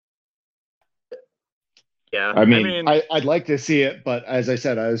 yeah, I mean, I'd like to see it, but as I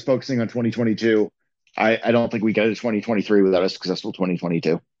said, I was focusing on 2022. I don't think we get to 2023 without a successful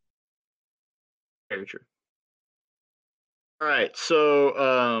 2022. Very true. All right,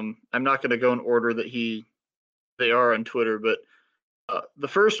 so I'm not going to go in order that they are on Twitter, but the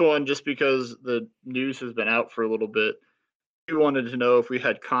first one, just because the news has been out for a little bit, he wanted to know if we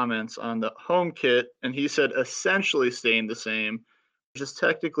had comments on the home kit, and he said essentially staying the same, which is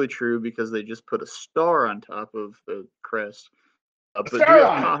technically true because they just put a star on top of the crest. But do you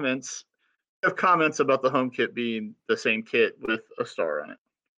have comments? Do you have comments about the home kit being the same kit with a star on it?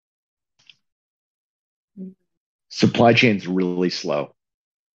 Supply chain's really slow.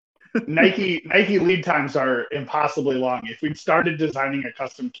 Nike lead times are impossibly long. If we'd started designing a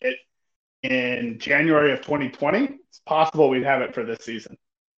custom kit in January of 2020, it's possible we'd have it for this season.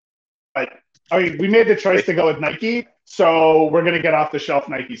 But I mean, we made the choice to go with Nike, so we're going to get off the shelf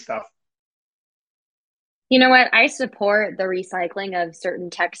Nike stuff. You know what? I support the recycling of certain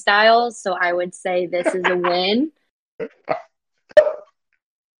textiles, so I would say this is a win.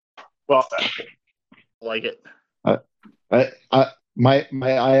 Well said. Like it. My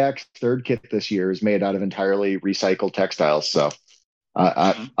IX third kit this year is made out of entirely recycled textiles, so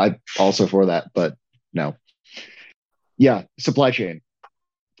I'm also for that. But no, yeah, supply chain.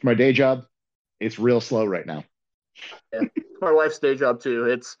 It's my day job. It's real slow right now. Yeah, my wife's day job too.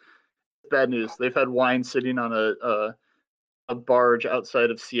 It's bad news. They've had wine sitting on a barge outside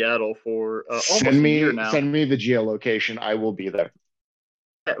of Seattle for almost a year now. Send me the geolocation. I will be there.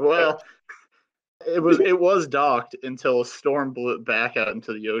 Well, it was docked until a storm blew it back out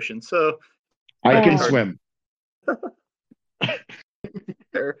into the ocean. So I can swim.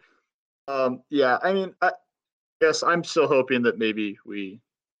 Yeah, I mean, I guess I'm still hoping that maybe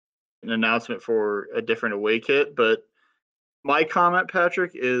an announcement for a different away kit. But my comment,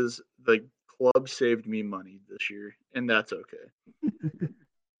 Patrick, is the club saved me money this year, and that's okay.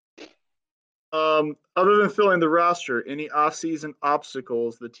 Other than filling the roster, any off-season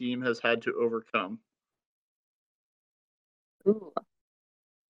obstacles the team has had to overcome? Ooh.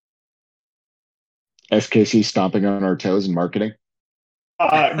 SKC stomping on our toes in marketing.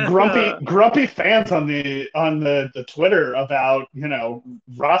 Grumpy fans on the Twitter about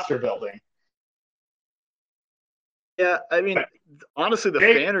roster building. Yeah, I mean, honestly, the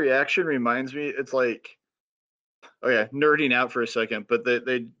fan reaction reminds me. It's like, nerding out for a second, but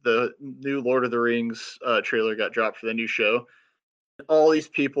the new Lord of the Rings trailer got dropped for the new show. All these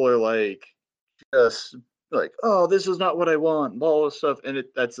people are like, just like, oh, this is not what I want, and all this stuff, and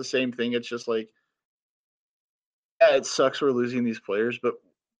that's the same thing. It's just like, yeah, it sucks we're losing these players, but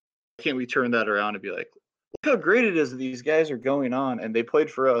can't we turn that around and be like, look how great it is that these guys are going on and they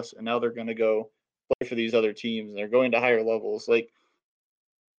played for us and now they're going to go play for these other teams and they're going to higher levels. Like,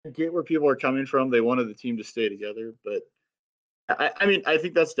 I get where people are coming from. They wanted the team to stay together, but I mean, I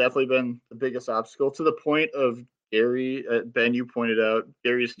think that's definitely been the biggest obstacle, to the point of Gary, Ben, you pointed out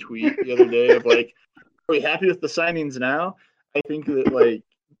Gary's tweet the other day of like, are we happy with the signings now? I think that like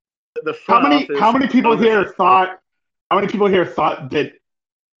the front office, how many people here thought that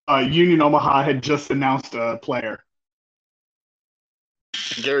Union Omaha had just announced a player?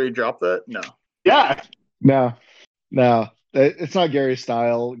 Gary dropped that? No. Yeah. No. It's not Gary's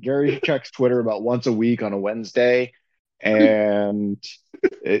style. Gary checks Twitter about once a week on a Wednesday, and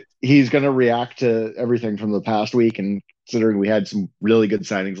he's going to react to everything from the past week. And considering we had some really good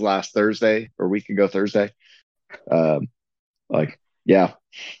signings last Thursday or a week ago Thursday, yeah.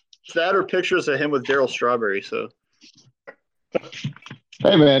 It's that or pictures of him with Darryl Strawberry. So,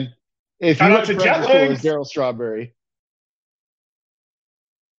 hey man, if you had friends as cool as Darryl Strawberry,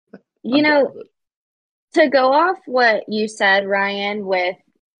 you know, to go off what you said, Ryan, with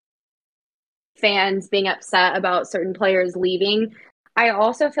fans being upset about certain players leaving, I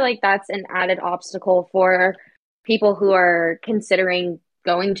also feel like that's an added obstacle for people who are considering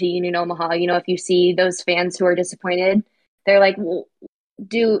going to Union Omaha. You know, if you see those fans who are disappointed, they're like, well,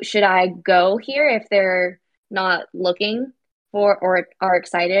 should I go here if they're not looking for or are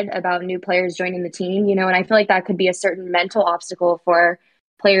excited about new players joining the team? You know, and I feel like that could be a certain mental obstacle for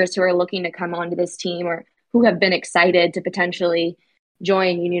players who are looking to come onto this team or who have been excited to potentially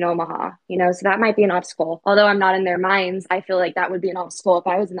join Union Omaha, you know, so that might be an obstacle. Although I'm not in their minds, I feel like that would be an obstacle if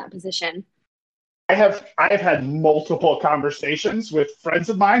I was in that position. I have had multiple conversations with friends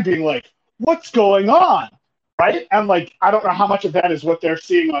of mine being like, what's going on? Right? And like, I don't know how much of that is what they're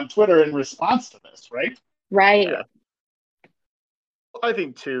seeing on Twitter in response to this, right? Right. Yeah. I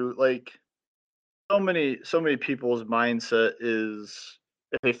think too, like so many people's mindset is,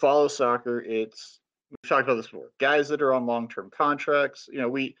 if they follow soccer, we've talked about this before. Guys that are on long-term contracts, you know,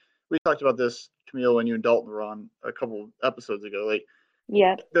 we talked about this, Camille, when you and Dalton were on a couple episodes ago. Like,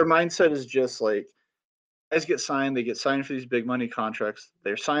 yeah, their mindset is just like, guys get signed, they get signed for these big money contracts.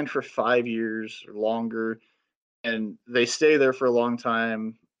 They're signed for 5 years or longer, and they stay there for a long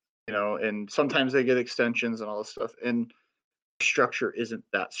time, you know, and sometimes they get extensions and all this stuff. And structure isn't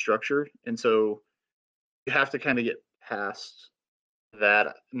that structured. And so you have to kind of get past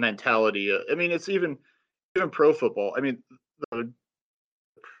that mentality. I mean, it's even pro football. I mean, the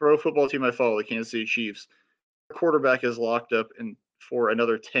pro football team I follow, the Kansas City Chiefs, their quarterback is locked up for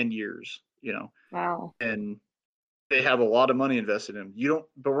another 10 years, you know. Wow. And they have a lot of money invested in them.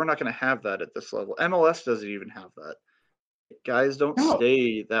 But we're not going to have that at this level. MLS doesn't even have that. Guys don't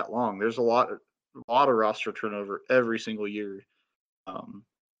stay that long. There's a lot of roster turnover every single year.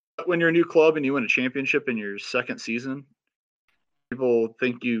 But when you're a new club and you win a championship in your second season, people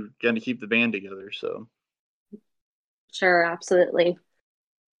think you're going to keep the band together. So, sure, absolutely.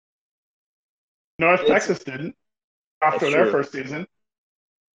 North Texas didn't after their first season.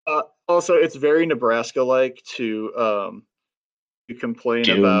 Also, it's very Nebraska-like to complain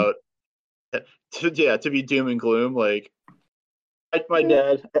about, to be doom and gloom. Like my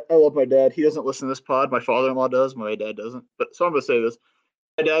dad, I love my dad. He doesn't listen to this pod. My father-in-law does. My dad doesn't. But so I'm going to say this.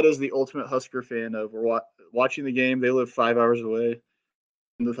 My dad is the ultimate Husker fan of watching the game. They live 5 hours away.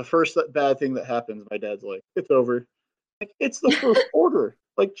 And the first bad thing that happens, my dad's like, it's over. Like, it's the first quarter.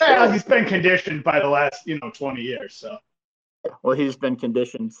 Like, he's been conditioned by the last, 20 years. So, well, he's been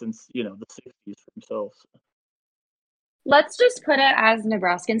conditioned since, the 60s for himself. So. Let's just put it as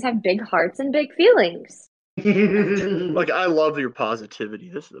Nebraskans have big hearts and big feelings. Like, I love your positivity.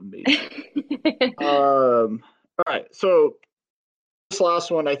 This is amazing. All right. So this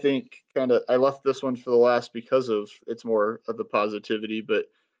last one, I think I left this one for the last because of it's more of the positivity. But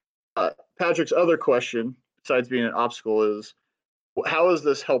Patrick's other question, besides being an obstacle, is how has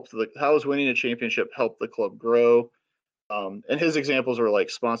winning a championship helped the club grow? And his examples were like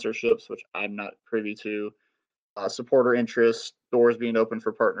sponsorships, which I'm not privy to, supporter interest, doors being open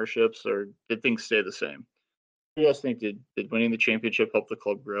for partnerships, or did things stay the same? What do you guys think? Did winning the championship help the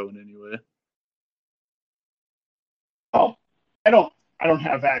club grow in any way? Oh, I don't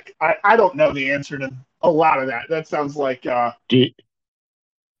have that. I don't know the answer to a lot of that. That sounds like that'd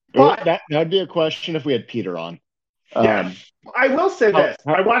be a question if we had Peter on. Yeah. I will say this.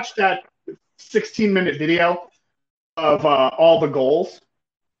 I watched that 16-minute video of all the goals,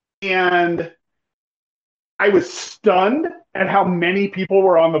 and I was stunned at how many people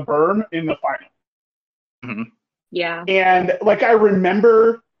were on the berm in the final. Mm-hmm. Yeah. And like, I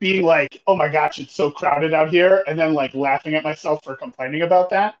remember being like, oh my gosh, it's so crowded out here. And then like laughing at myself for complaining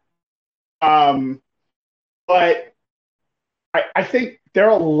about that. But I think there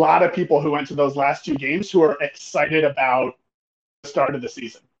are a lot of people who went to those last two games who are excited about the start of the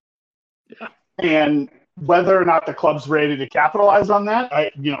season. Yeah. And whether or not the club's ready to capitalize on that,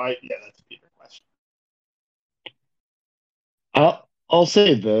 that's a deeper question. I'll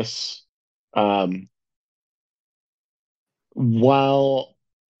say this. While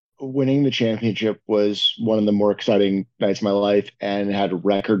winning the championship was one of the more exciting nights of my life and had a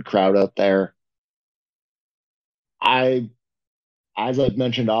record crowd out there, as I've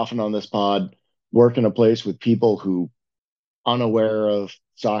mentioned often on this pod, work in a place with people who unaware of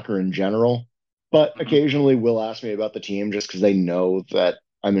soccer in general, but occasionally will ask me about the team just because they know that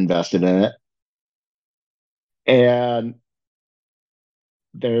I'm invested in it. And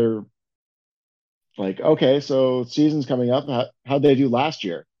they're like, okay, so season's coming up. How'd they do last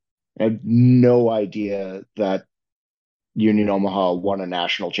year? I had no idea that Union Omaha won a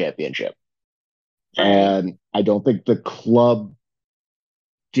national championship. And I don't think the club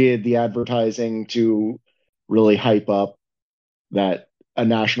did the advertising to really hype up that a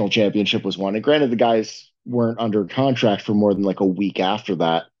national championship was won. And granted, the guys weren't under contract for more than like a week after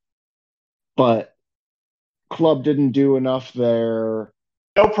that. But club didn't do enough there.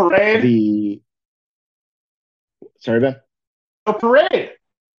 No parade. Sorry, Ben? No parade.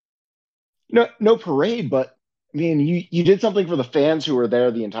 No parade, but I mean, you did something for the fans who were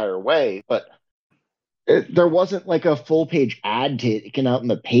there the entire way, but there wasn't like a full page ad taken out in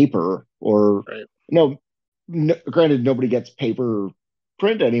the paper or no, granted, nobody gets paper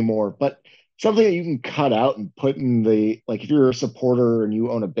print anymore, but something that you can cut out and put in like if you're a supporter and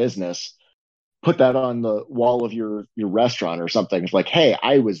you own a business, put that on the wall of your restaurant or something. It's like, hey,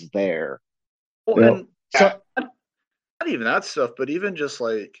 I was there. Well, not even that stuff, but even just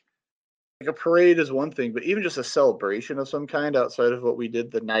like a parade is one thing, but even just a celebration of some kind outside of what we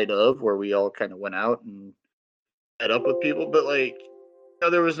did the night of, where we all kind of went out and met up with people. But like,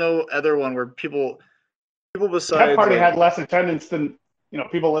 there was no other one where people besides that party had less attendance than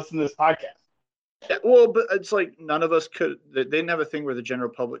people listen to this podcast. Yeah, well, but it's like none of us could. They didn't have a thing where the general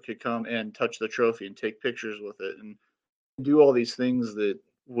public could come and touch the trophy and take pictures with it and do all these things that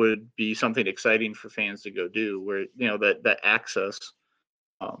would be something exciting for fans to go do. Where that access.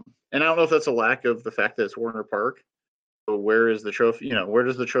 And I don't know if that's a lack of the fact that it's Warner Park. So where is the trophy? Where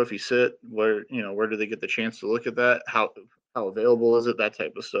does the trophy sit? Where do they get the chance to look at that? How available is it? That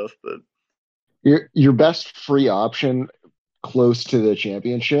type of stuff. But your best free option close to the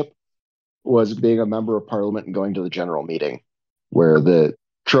championship was being a member of parliament and going to the general meeting, where the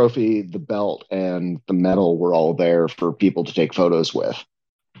trophy, the belt, and the medal were all there for people to take photos with.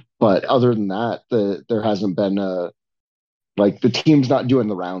 But other than that, there hasn't been the team's not doing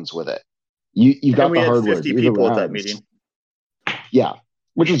the rounds with it. You got the hardware. 50 people at that meeting. Yeah,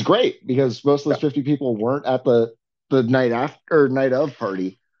 which is great because most of those 50 people weren't at the night after or night of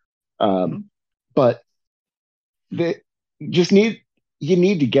party. But you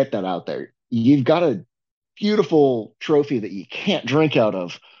need to get that out there. You've got a beautiful trophy that you can't drink out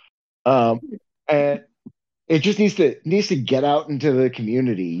of, and it just needs to get out into the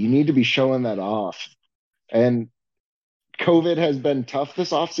community. You need to be showing that off. And COVID has been tough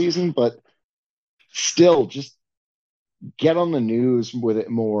this off season, but still, just get on the news with it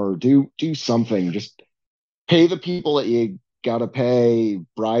more. Do something. Just pay the people that you gotta pay.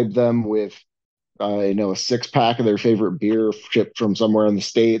 Bribe them with a 6-pack of their favorite beer shipped from somewhere in the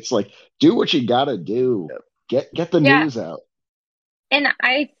States. Like, do what you gotta do. Get the news out. And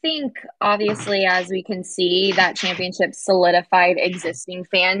I think, obviously, as we can see, that championship solidified existing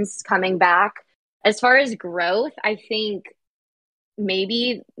fans coming back. As far as growth, I think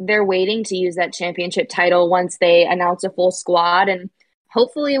maybe they're waiting to use that championship title once they announce a full squad. And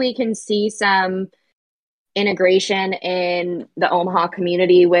hopefully we can see some integration in the Omaha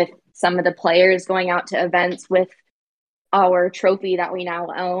community with some of the players going out to events with our trophy that we now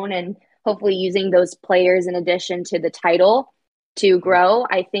own, and hopefully using those players in addition to the title to grow.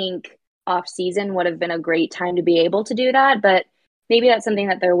 I think off season would have been a great time to be able to do that, but maybe that's something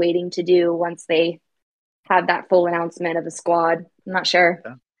that they're waiting to do once they have that full announcement of a squad. I'm not sure.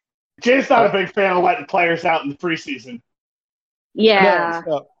 Jay's not a big fan of letting players out in the preseason. Yeah.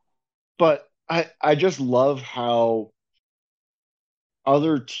 No, but I just love how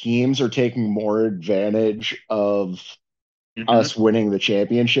other teams are taking more advantage of us winning the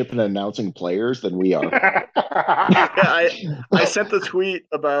championship and announcing players than we are. I sent the tweet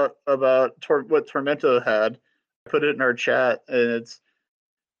about what Tormenta had. I put it in our chat, and it's,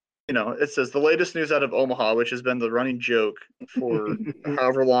 it says the latest news out of Omaha, which has been the running joke for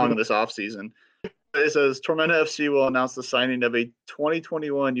however long this offseason. It says Tormenta FC will announce the signing of a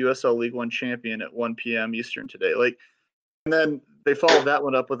 2021 USL League One champion at 1 p.m. Eastern today. And then they followed that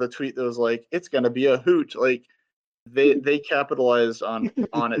one up with a tweet that was like, "It's gonna be a hoot." They capitalized on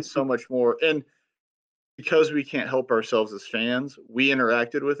it so much more, and because we can't help ourselves as fans, we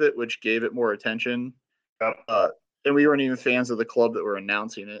interacted with it, which gave it more attention. Yep. And we weren't even fans of the club that were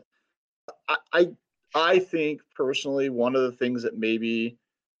announcing it. I think personally, one of the things that maybe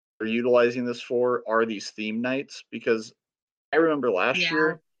they're utilizing this for are these theme nights, because I remember last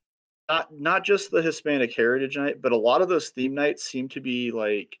year, not just the Hispanic Heritage Night, but a lot of those theme nights seem to be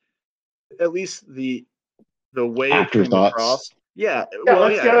like, at least the way it came across. Yeah,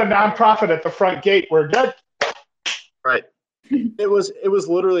 let's get a nonprofit at the front gate. We're good. Right. It was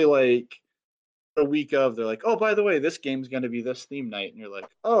literally like a week of, they're like, oh, by the way, this game's going to be this theme night, and you're like,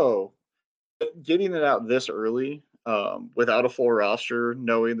 oh, getting it out this early, without a full roster,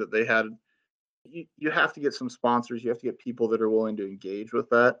 knowing that they had, you have to get some sponsors, you have to get people that are willing to engage with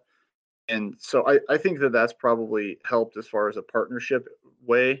that. And so I think that that's probably helped as far as a partnership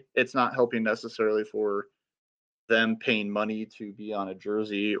way. It's not helping necessarily for them paying money to be on a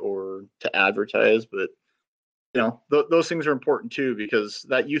jersey or to advertise, but those things are important too, because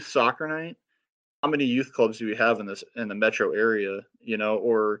that youth soccer night, how many youth clubs do we have in the metro area,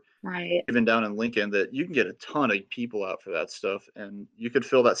 or right, even down in Lincoln, that you can get a ton of people out for that stuff, and you could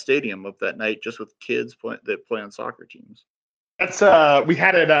fill that stadium up that night just with kids that play on soccer teams. That's we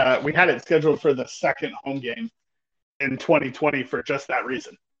had it scheduled for the second home game in 2020 for just that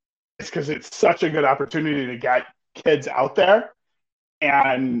reason. It's because it's such a good opportunity to get kids out there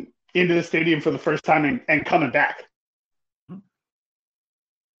and into the stadium for the first time and coming back.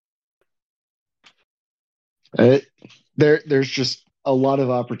 There's just a lot of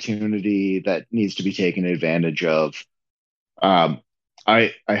opportunity that needs to be taken advantage of. I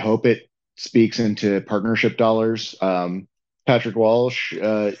hope it speaks into partnership dollars. Patrick Walsh,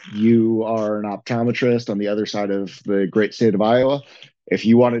 you are an optometrist on the other side of the great state of Iowa. If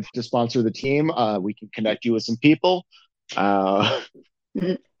you wanted to sponsor the team, we can connect you with some people.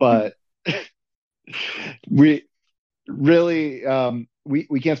 But we really,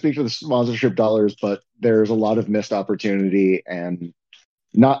 we can't speak for the sponsorship dollars, but there's a lot of missed opportunity, and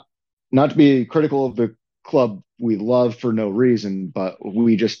not to be critical of the club we love for no reason, but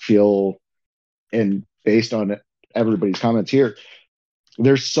we just feel, and based on everybody's comments here,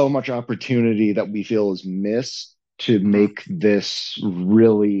 there's so much opportunity that we feel is missed to make this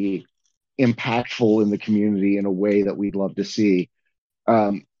really impactful in the community in a way that we'd love to see.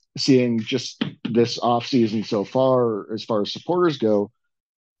 Seeing just this off season so far as supporters go,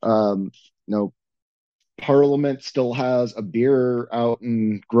 Parliament still has a beer out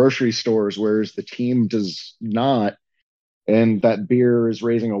in grocery stores, whereas the team does not. And that beer is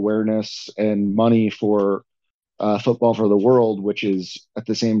raising awareness and money for Football for the World, which is at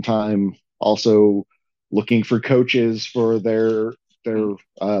the same time also looking for coaches for their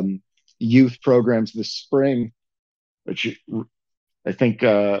youth programs this spring, which I think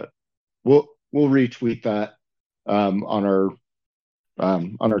we'll retweet that on our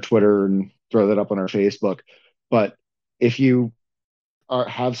Twitter and throw that up on our Facebook. But if you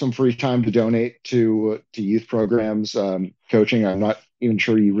have some free time to donate to youth programs, coaching, I'm not even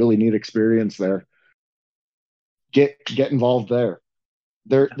sure you really need experience there. Get involved there.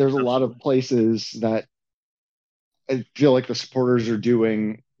 There's a lot of places that I feel like the supporters are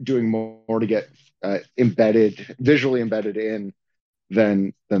doing more to get visually embedded in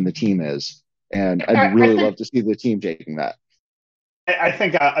than the team is, and I'd really love to see the team taking that. I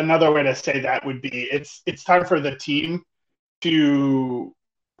think another way to say that would be it's time for the team to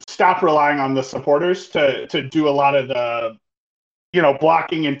stop relying on the supporters to do a lot of the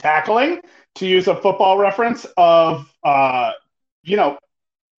blocking and tackling, to use a football reference, of marketing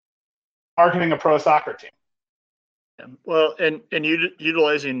a pro soccer team. Yeah. Well, and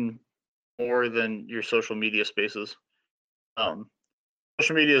utilizing more than your social media spaces.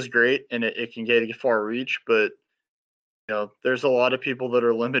 Social media is great, and it can get far reach, but there's a lot of people that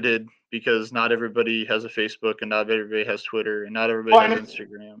are limited because not everybody has a Facebook, and not everybody has Twitter, and not everybody has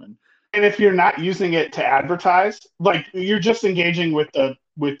Instagram. And if you're not using it to advertise, like, you're just engaging with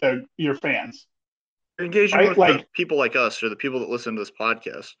your fans. engaging right? with Like people like us or the people that listen to this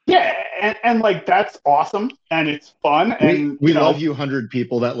podcast. Yeah, and like that's awesome and it's fun and we love you 100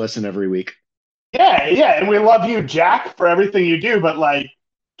 people that listen every week. Yeah, and we love you, Jack, for everything you do, but like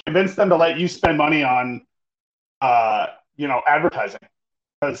convince them to let you spend money on advertising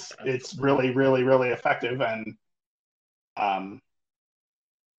because it's really, really, really effective and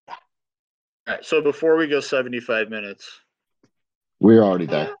All right, so before we go 75 minutes. We're already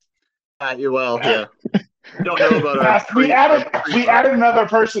there. Yeah. Don't know about our we added another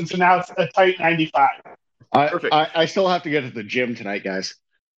person, so now it's a tight 95. Perfect. I still have to get to the gym tonight, guys.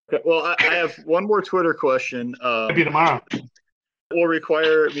 Okay, well, I have one more Twitter question. Maybe tomorrow. It will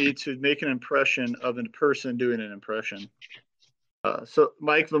require me to make an impression of a person doing an impression. So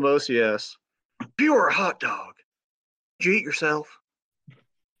Mike Vamosi asks, if you were a hot dog, would you eat yourself?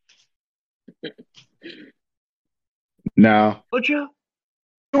 No. Would you?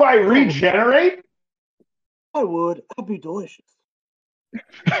 Do I regenerate? I would. That'd be delicious.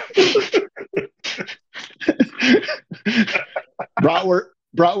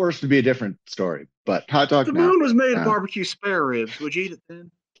 Bratwurst would be a different story, but hot dog. The moon was made of barbecue spare ribs. Would you eat it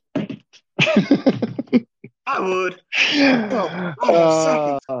then? I would.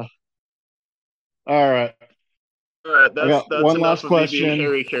 All right. All right. That's one last question.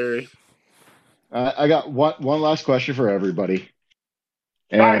 Harry Carey. I got one last question for everybody.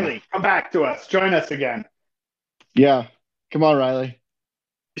 Riley, come back to us. Join us again. Yeah. Come on, Riley.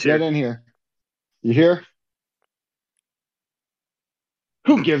 Get in here. You here?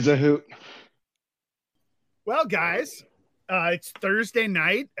 Who gives a hoot? Well, guys, it's Thursday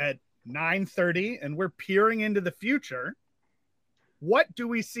night at 9:30, and we're peering into the future. What do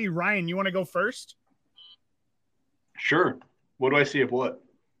we see? Ryan, you want to go first? Sure. What do I see of what?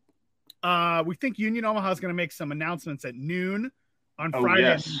 We think Union Omaha is going to make some announcements at noon on Friday.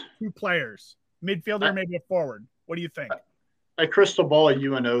 Yes. 2 players, midfielder, maybe a forward. What do you think? I crystal ball a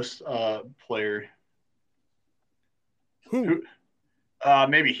UNO player. Who?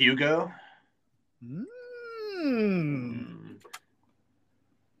 Maybe Hugo.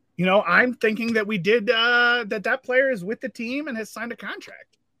 You know, I'm thinking that we did that player is with the team and has signed a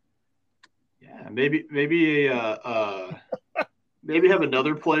contract. Yeah, maybe maybe have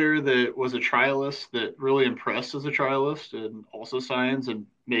another player that was a trialist that really impressed as a trialist and also signs and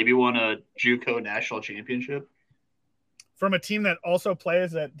maybe won a JUCO national championship. From a team that also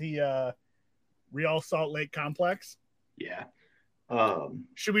plays at the Real Salt Lake Complex. Yeah.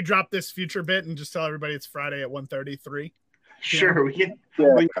 Should we drop this future bit and just tell everybody it's Friday at 1:33? Sure, we can.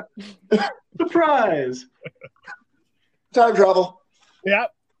 Yeah. Surprise! Time travel. Yeah,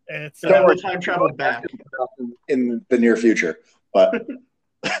 it's time travel back in the near future, but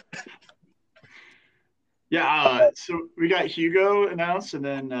yeah. So we got Hugo announced, and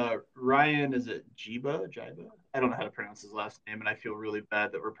then Ryan. Is it Jiba? I don't know how to pronounce his last name, and I feel really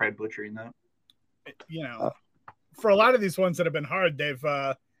bad that we're probably butchering that. You know, for a lot of these ones that have been hard, they've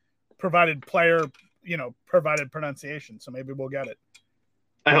provided pronunciation, so maybe we'll get it.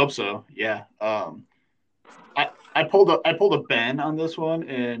 I hope so. Yeah. I pulled a Ben on this one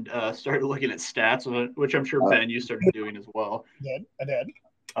and started looking at stats, which I'm sure Ben you started doing as well. I did.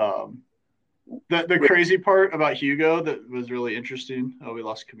 The crazy part about Hugo that was really interesting. Oh, we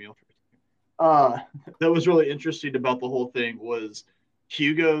lost Camille. That was really interesting about the whole thing was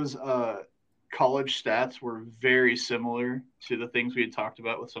Hugo's college stats were very similar to the things we had talked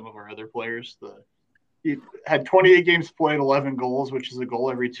about with some of our other players. He had 28 games played, 11 goals, which is a goal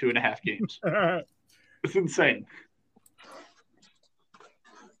every 2.5 games. It's insane.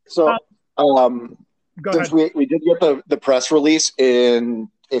 So, since we did get the press release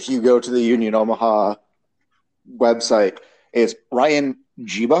if you go to the Union Omaha website, it's Ryan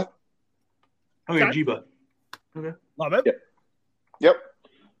Jiba. Okay, Jiba. Okay. Love it. Yep.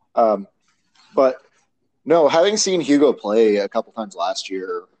 But no, having seen Hugo play a couple times last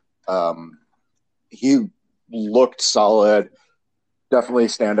year, he looked solid. Definitely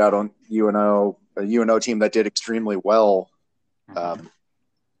stand out on UNO, a UNO team that did extremely well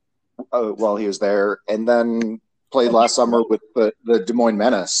while he was there, and then played last summer with the Des Moines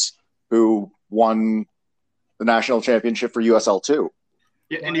Menace, who won the national championship for USL 2.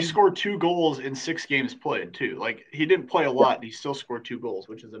 Yeah, and he scored 2 goals in 6 games played too. Like he didn't play a lot, and he still scored 2 goals,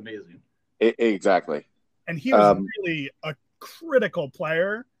 which is amazing. Exactly. And he was really a critical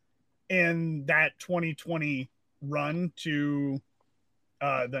player in that 2020 run to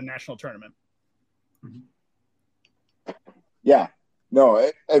the national tournament. Yeah.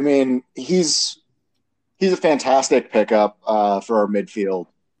 No, I mean, he's a fantastic pickup for our midfield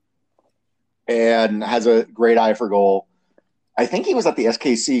and has a great eye for goal. I think he was at the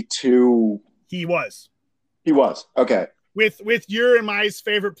SKC 2. He was. He was. Okay. With your and my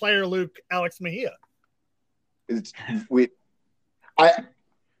favorite player, Luke, Alex Mejia.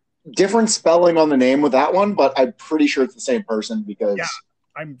 Different spelling on the name with that one, but I'm pretty sure it's the same person because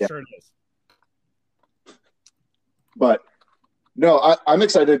I'm sure it is. But no, I'm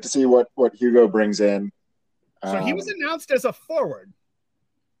excited to see what Hugo brings in. So he was announced as a forward.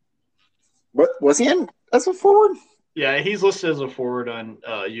 What was he in as a forward? Yeah, he's listed as a forward on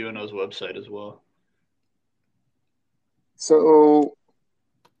UNO's website as well. So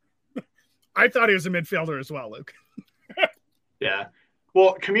I thought he was a midfielder as well, Luke. Yeah.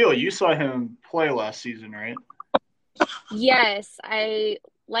 Well, Camille, you saw him play last season, right? Yes,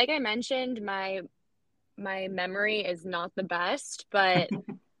 like I mentioned, my memory is not the best, but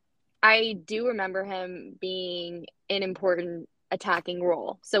I do remember him being an important attacking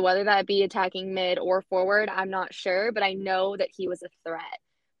role. So whether that be attacking mid or forward, I'm not sure, but I know that he was a threat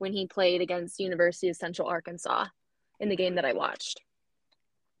when he played against University of Central Arkansas in the game that I watched.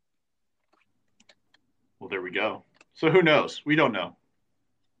 Well, there we go. So who knows? We don't know.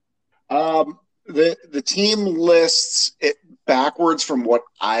 The team lists it backwards from what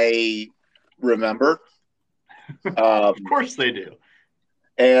I remember. Of course they do.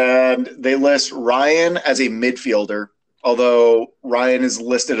 And they list Ryan as a midfielder, although Ryan is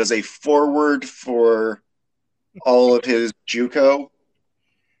listed as a forward for all of his JUCO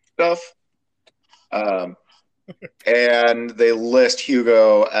stuff. And they list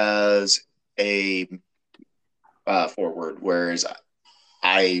Hugo as a forward, whereas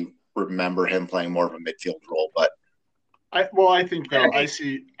I remember him playing more of a midfield role. But I think though I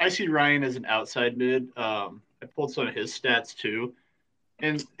see Ryan as an outside mid. I pulled some of his stats too,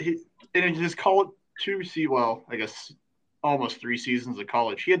 and in his college almost 3 seasons of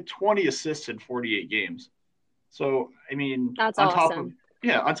college, he had 20 assists in 48 games. So I mean, that's on awesome.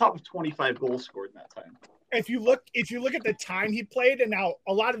 top of 25 goals scored in that time. If you look at the time he played, and now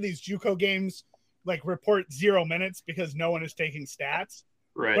a lot of these JUCO games like report 0 minutes because no one is taking stats.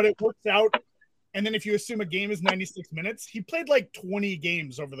 Right. But it works out. And then if you assume a game is 96 minutes, he played like 20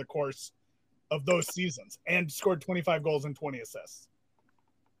 games over the course of those seasons and scored 25 goals and 20 assists.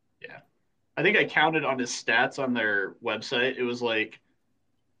 Yeah. I think I counted on his stats on their website. It was like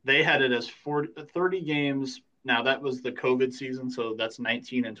they had it as 30 games. Now that was the COVID season, so that's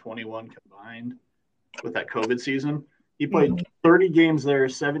 19 and 21 combined with that COVID season. He played 30 games there,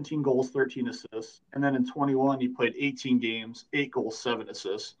 17 goals, 13 assists. And then in 21, he played 18 games, 8 goals, 7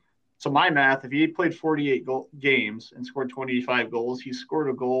 assists. So my math, if he played 48 games and scored 25 goals, he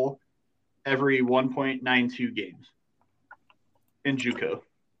scored a goal every 1.92 games in JUCO.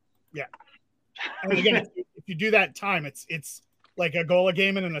 Yeah. And again, if you do that time, it's like a goal a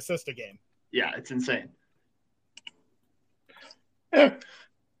game and an assist a game. Yeah, it's insane. Yeah.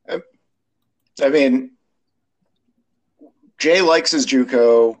 I mean, Jay likes his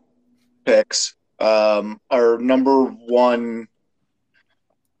JUCO picks. Our number one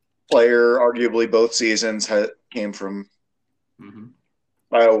player, arguably both seasons, came from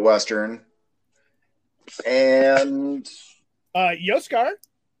Iowa Western. And Yoskar,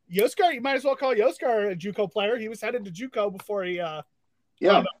 you might as well call Yoskar a JUCO player. He was headed to JUCO before he wound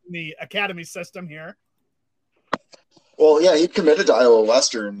up in the academy system here. Well, yeah, he committed to Iowa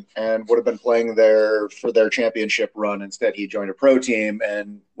Western and would have been playing there for their championship run. Instead, he joined a pro team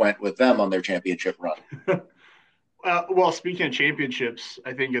and went with them on their championship run. Well, speaking of championships,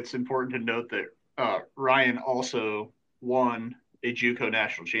 I think it's important to note that Ryan also won a JUCO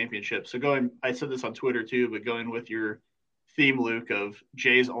national championship. So I said this on Twitter too, but going with your theme, Luke, of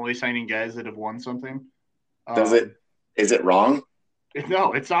Jay's only signing guys that have won something. Is it wrong?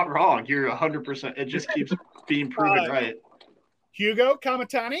 No, it's not wrong. You're 100%. It just keeps being proven right. Hugo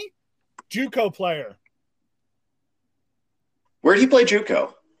Kamatani, JUCO player. Where did he play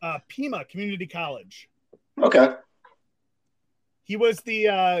JUCO? Pima Community College. Okay. He was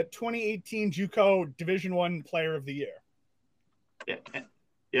the 2018 JUCO Division I Player of the Year. Yeah.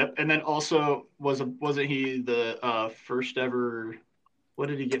 Yep. And then also wasn't he the first ever? What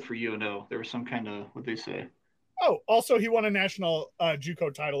did he get for UNO? There was some kind of what they say. Oh, also he won a national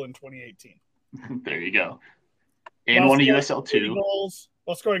JUCO title in 2018. There you go. And won a USL too.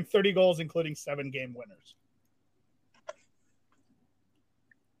 While scoring 30 goals, including 7 game winners.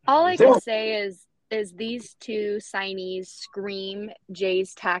 All I can say is these two signees scream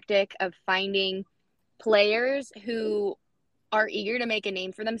Jay's tactic of finding players who are eager to make a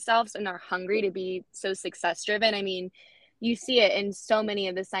name for themselves and are hungry to be so success driven. I mean, you see it in so many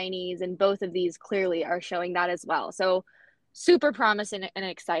of the signees, and both of these clearly are showing that as well. So super promising and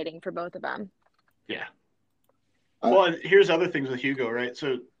exciting for both of them. Yeah. Well, here's other things with Hugo, right?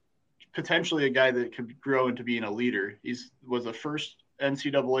 So potentially a guy that could grow into being a leader. Was the first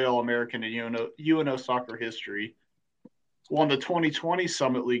NCAA All-American in UNO soccer history, won the 2020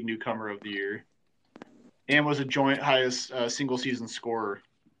 Summit League Newcomer of the Year, and was a joint highest single-season scorer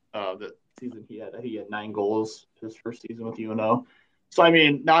that season he had 9 goals his first season with UNO. So, I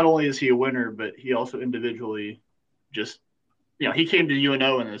mean, not only is he a winner, but he also individually just, he came to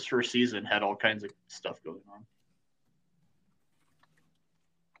UNO in his first season, had all kinds of stuff going on.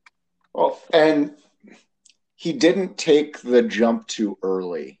 Well, and he didn't take the jump too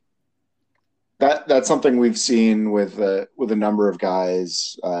early. That's something we've seen with a number of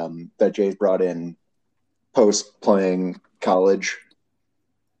guys that Jay's brought in post playing college.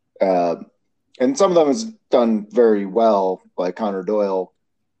 And some of them has done very well, like Connor Doyle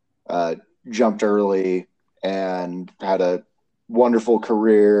jumped early and had a wonderful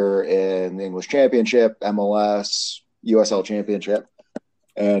career in the English Championship, MLS, USL Championship,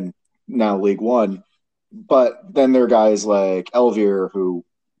 and now League One. But then there are guys like Elvier who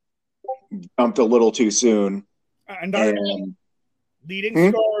jumped a little too soon. And our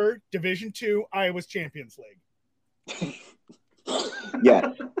leading scorer, Division II, Iowa's Champions League.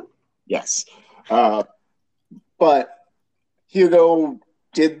 Yeah. Yes. But Hugo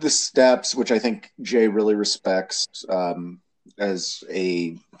did the steps, which I think Jay really respects, as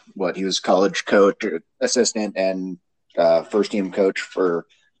he was college coach, assistant, and first team coach for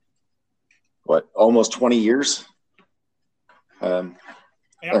almost 20 years.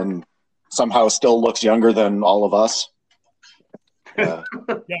 And somehow still looks younger than all of us. Yeah,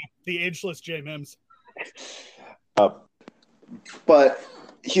 the ageless Jay Mims. But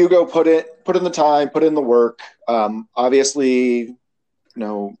Hugo put in the time, put in the work. Obviously,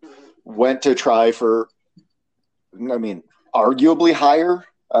 went to try for, arguably higher.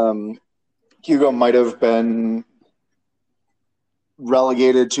 Hugo might have been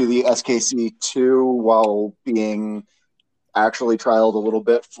relegated to the SKC 2 while being actually trialed a little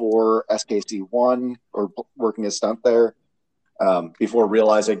bit for SKC 1 or working a stunt there before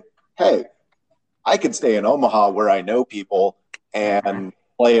realizing, hey, I could stay in Omaha where I know people and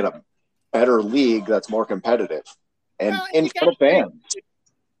play in a better league that's more competitive and in front of fans.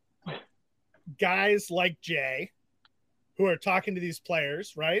 Guys like Jay who are talking to these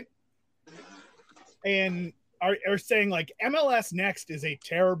players, right? And are saying like MLS Next is a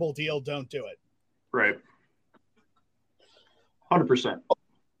terrible deal. Don't do it. Right. 100%.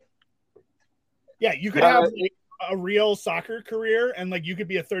 Yeah, you could have a real soccer career and like you could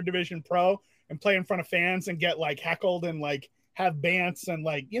be a third division pro and play in front of fans and get like heckled and like have bants and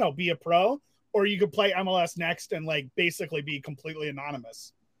like, be a pro, or you could play MLS Next and like basically be completely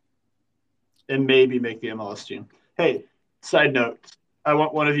anonymous. And maybe make the MLS team. Hey, side note, I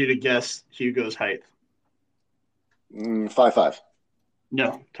want one of you to guess Hugo's height. 5'5".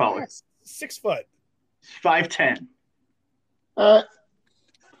 No, taller. 6 foot. 5'10".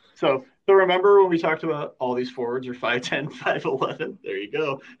 So remember when we talked about all these forwards are 5'10", 5'11"? There you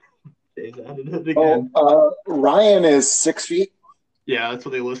go. Jay's added it again. Ryan is 6 feet. Yeah, that's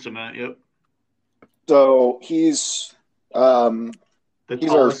what they list him at. Yep. So he's our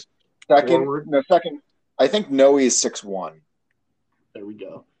second. Forward. No, second. I think Noe's 6'1". There we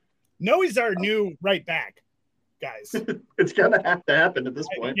go. Noe's our new right back, guys. It's gonna have to happen at this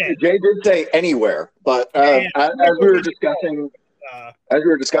point. Yeah. Jay did say anywhere, but as we were discussing,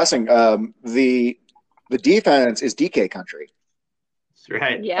 the defense is DK country. That's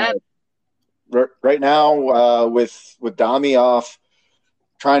right. Yeah. Right now, with Dami off,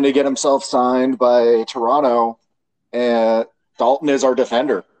 trying to get himself signed by Toronto, and Dalton is our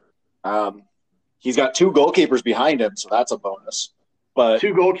defender. He's got 2 goalkeepers behind him, so that's a bonus. But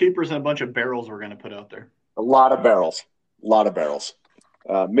 2 goalkeepers and a bunch of barrels we're going to put out there. A lot of barrels.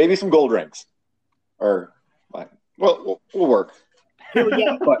 Maybe some gold rings. We'll work. Here we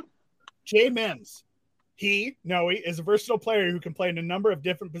go. But Jay Mims, Noe, is a versatile player who can play in a number of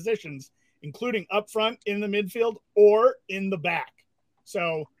different positions, including up front, in the midfield, or in the back.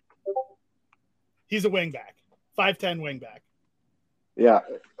 So he's a wingback, 5'10" wingback. Yeah.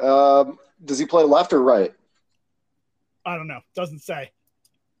 Does he play left or right? I don't know. Doesn't say.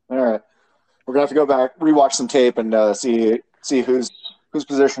 All right. We're gonna have to go back, rewatch some tape, and see whose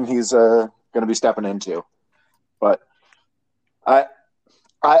position he's going to be stepping into. But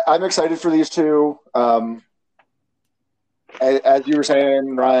I'm excited for these two. As you were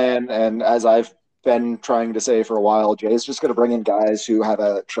saying, Ryan, and as I've been trying to say for a while, Jay's just going to bring in guys who have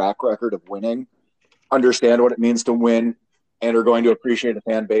a track record of winning, understand what it means to win, and are going to appreciate a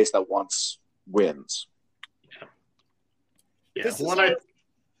fan base that wants wins. Yeah.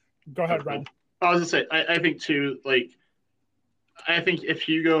 Go ahead, Ryan. I was going to say, I think too, like, I think if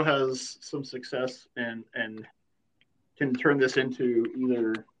Hugo has some success and can turn this into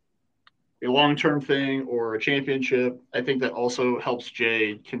either a long-term thing or a championship, I think that also helps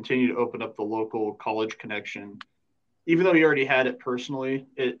Jay continue to open up the local college connection. Even though he already had it personally,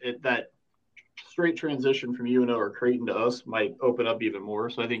 that straight transition from UNO or Creighton to us might open up even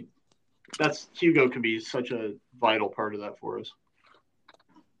more. So I think Hugo can be such a vital part of that for us.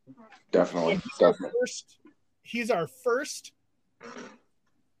 Definitely. He's our first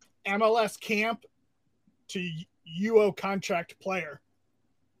MLS camp to UO contract player.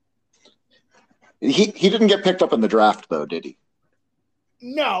 He didn't get picked up in the draft, though, did he?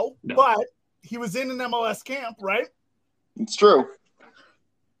 No, but he was in an MLS camp, right? It's true.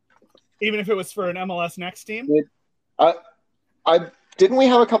 Even if it was for an MLS Next team? Didn't we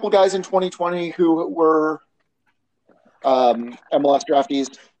have a couple guys in 2020 who were MLS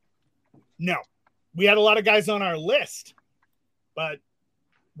draftees? No. We had a lot of guys on our list, but...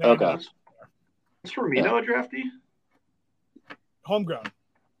 Okay. Is Firmino a draftee? Homegrown.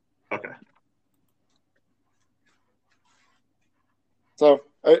 Okay. So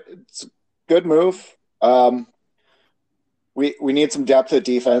it's a good move. We need some depth at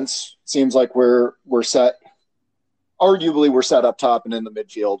defense. Seems like we're set. Arguably, we're set up top and in the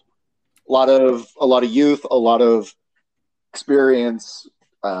midfield. A lot of youth, a lot of experience,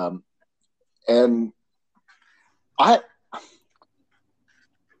 and I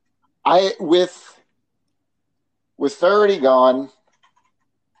with Faraday gone,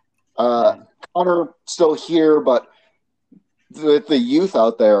 Connor still here, but with the youth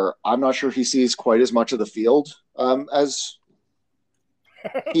out there, I'm not sure he sees quite as much of the field as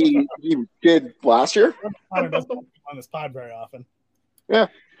he did last year. Connor doesn't come on this pod very often. Yeah.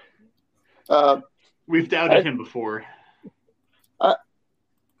 We've doubted him before.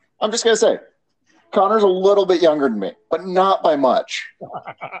 I'm just going to say, Connor's a little bit younger than me, but not by much.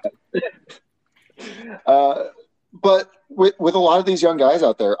 But with a lot of these young guys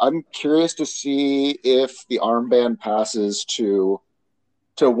out there, I'm curious to see if the armband passes to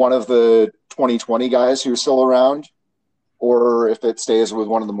one of the 2020 guys who's still around, or if it stays with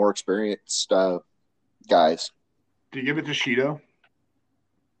one of the more experienced guys. Do you give it to Shido?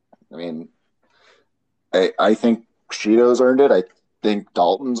 I mean, I think Shido's earned it. I think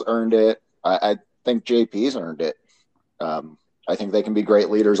Dalton's earned it. I think JP's earned it. I think they can be great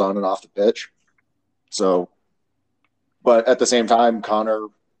leaders on and off the pitch. So, but at the same time, Connor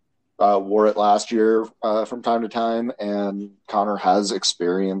wore it last year from time to time, and Connor has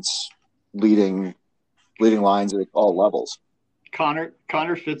experience leading lines at all levels.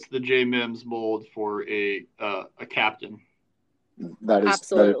 Connor fits the J Mims mold for a captain. That is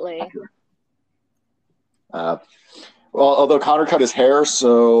absolutely. Well, although Connor cut his hair,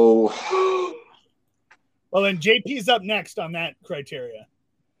 so well, then JP's up next on that criteria.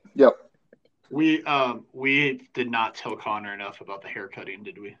 Yep. We did not tell Connor enough about the haircutting,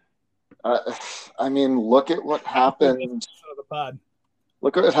 did we? I mean, look at what happened.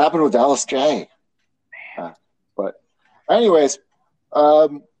 Look what happened with Dallas J. But anyways,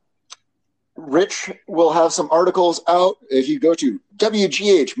 Rich will have some articles out. If you go to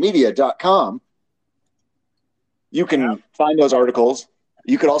wghmedia.com, you can find those articles.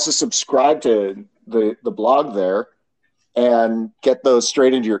 You could also subscribe to the blog there and get those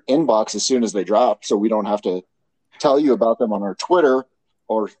straight into your inbox as soon as they drop, so we don't have to tell you about them on our Twitter,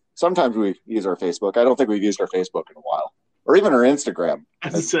 or sometimes we use our Facebook. I don't think we've used our Facebook in a while, or even our Instagram.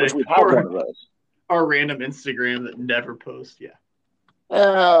 Our random Instagram that never posts. Yeah.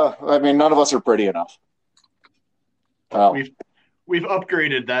 I mean, none of us are pretty enough. We've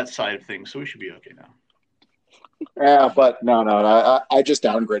upgraded that side of things, so we should be okay now. Yeah, but no, I just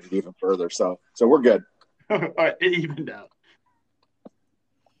downgraded even further, so we're good. All right, it evened out.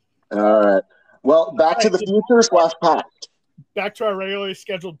 All right. Well, back to the future / past. Back to our regularly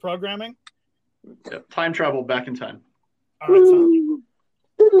scheduled programming. Yeah, time travel back in time. All right, so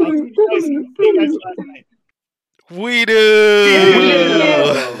We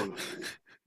do.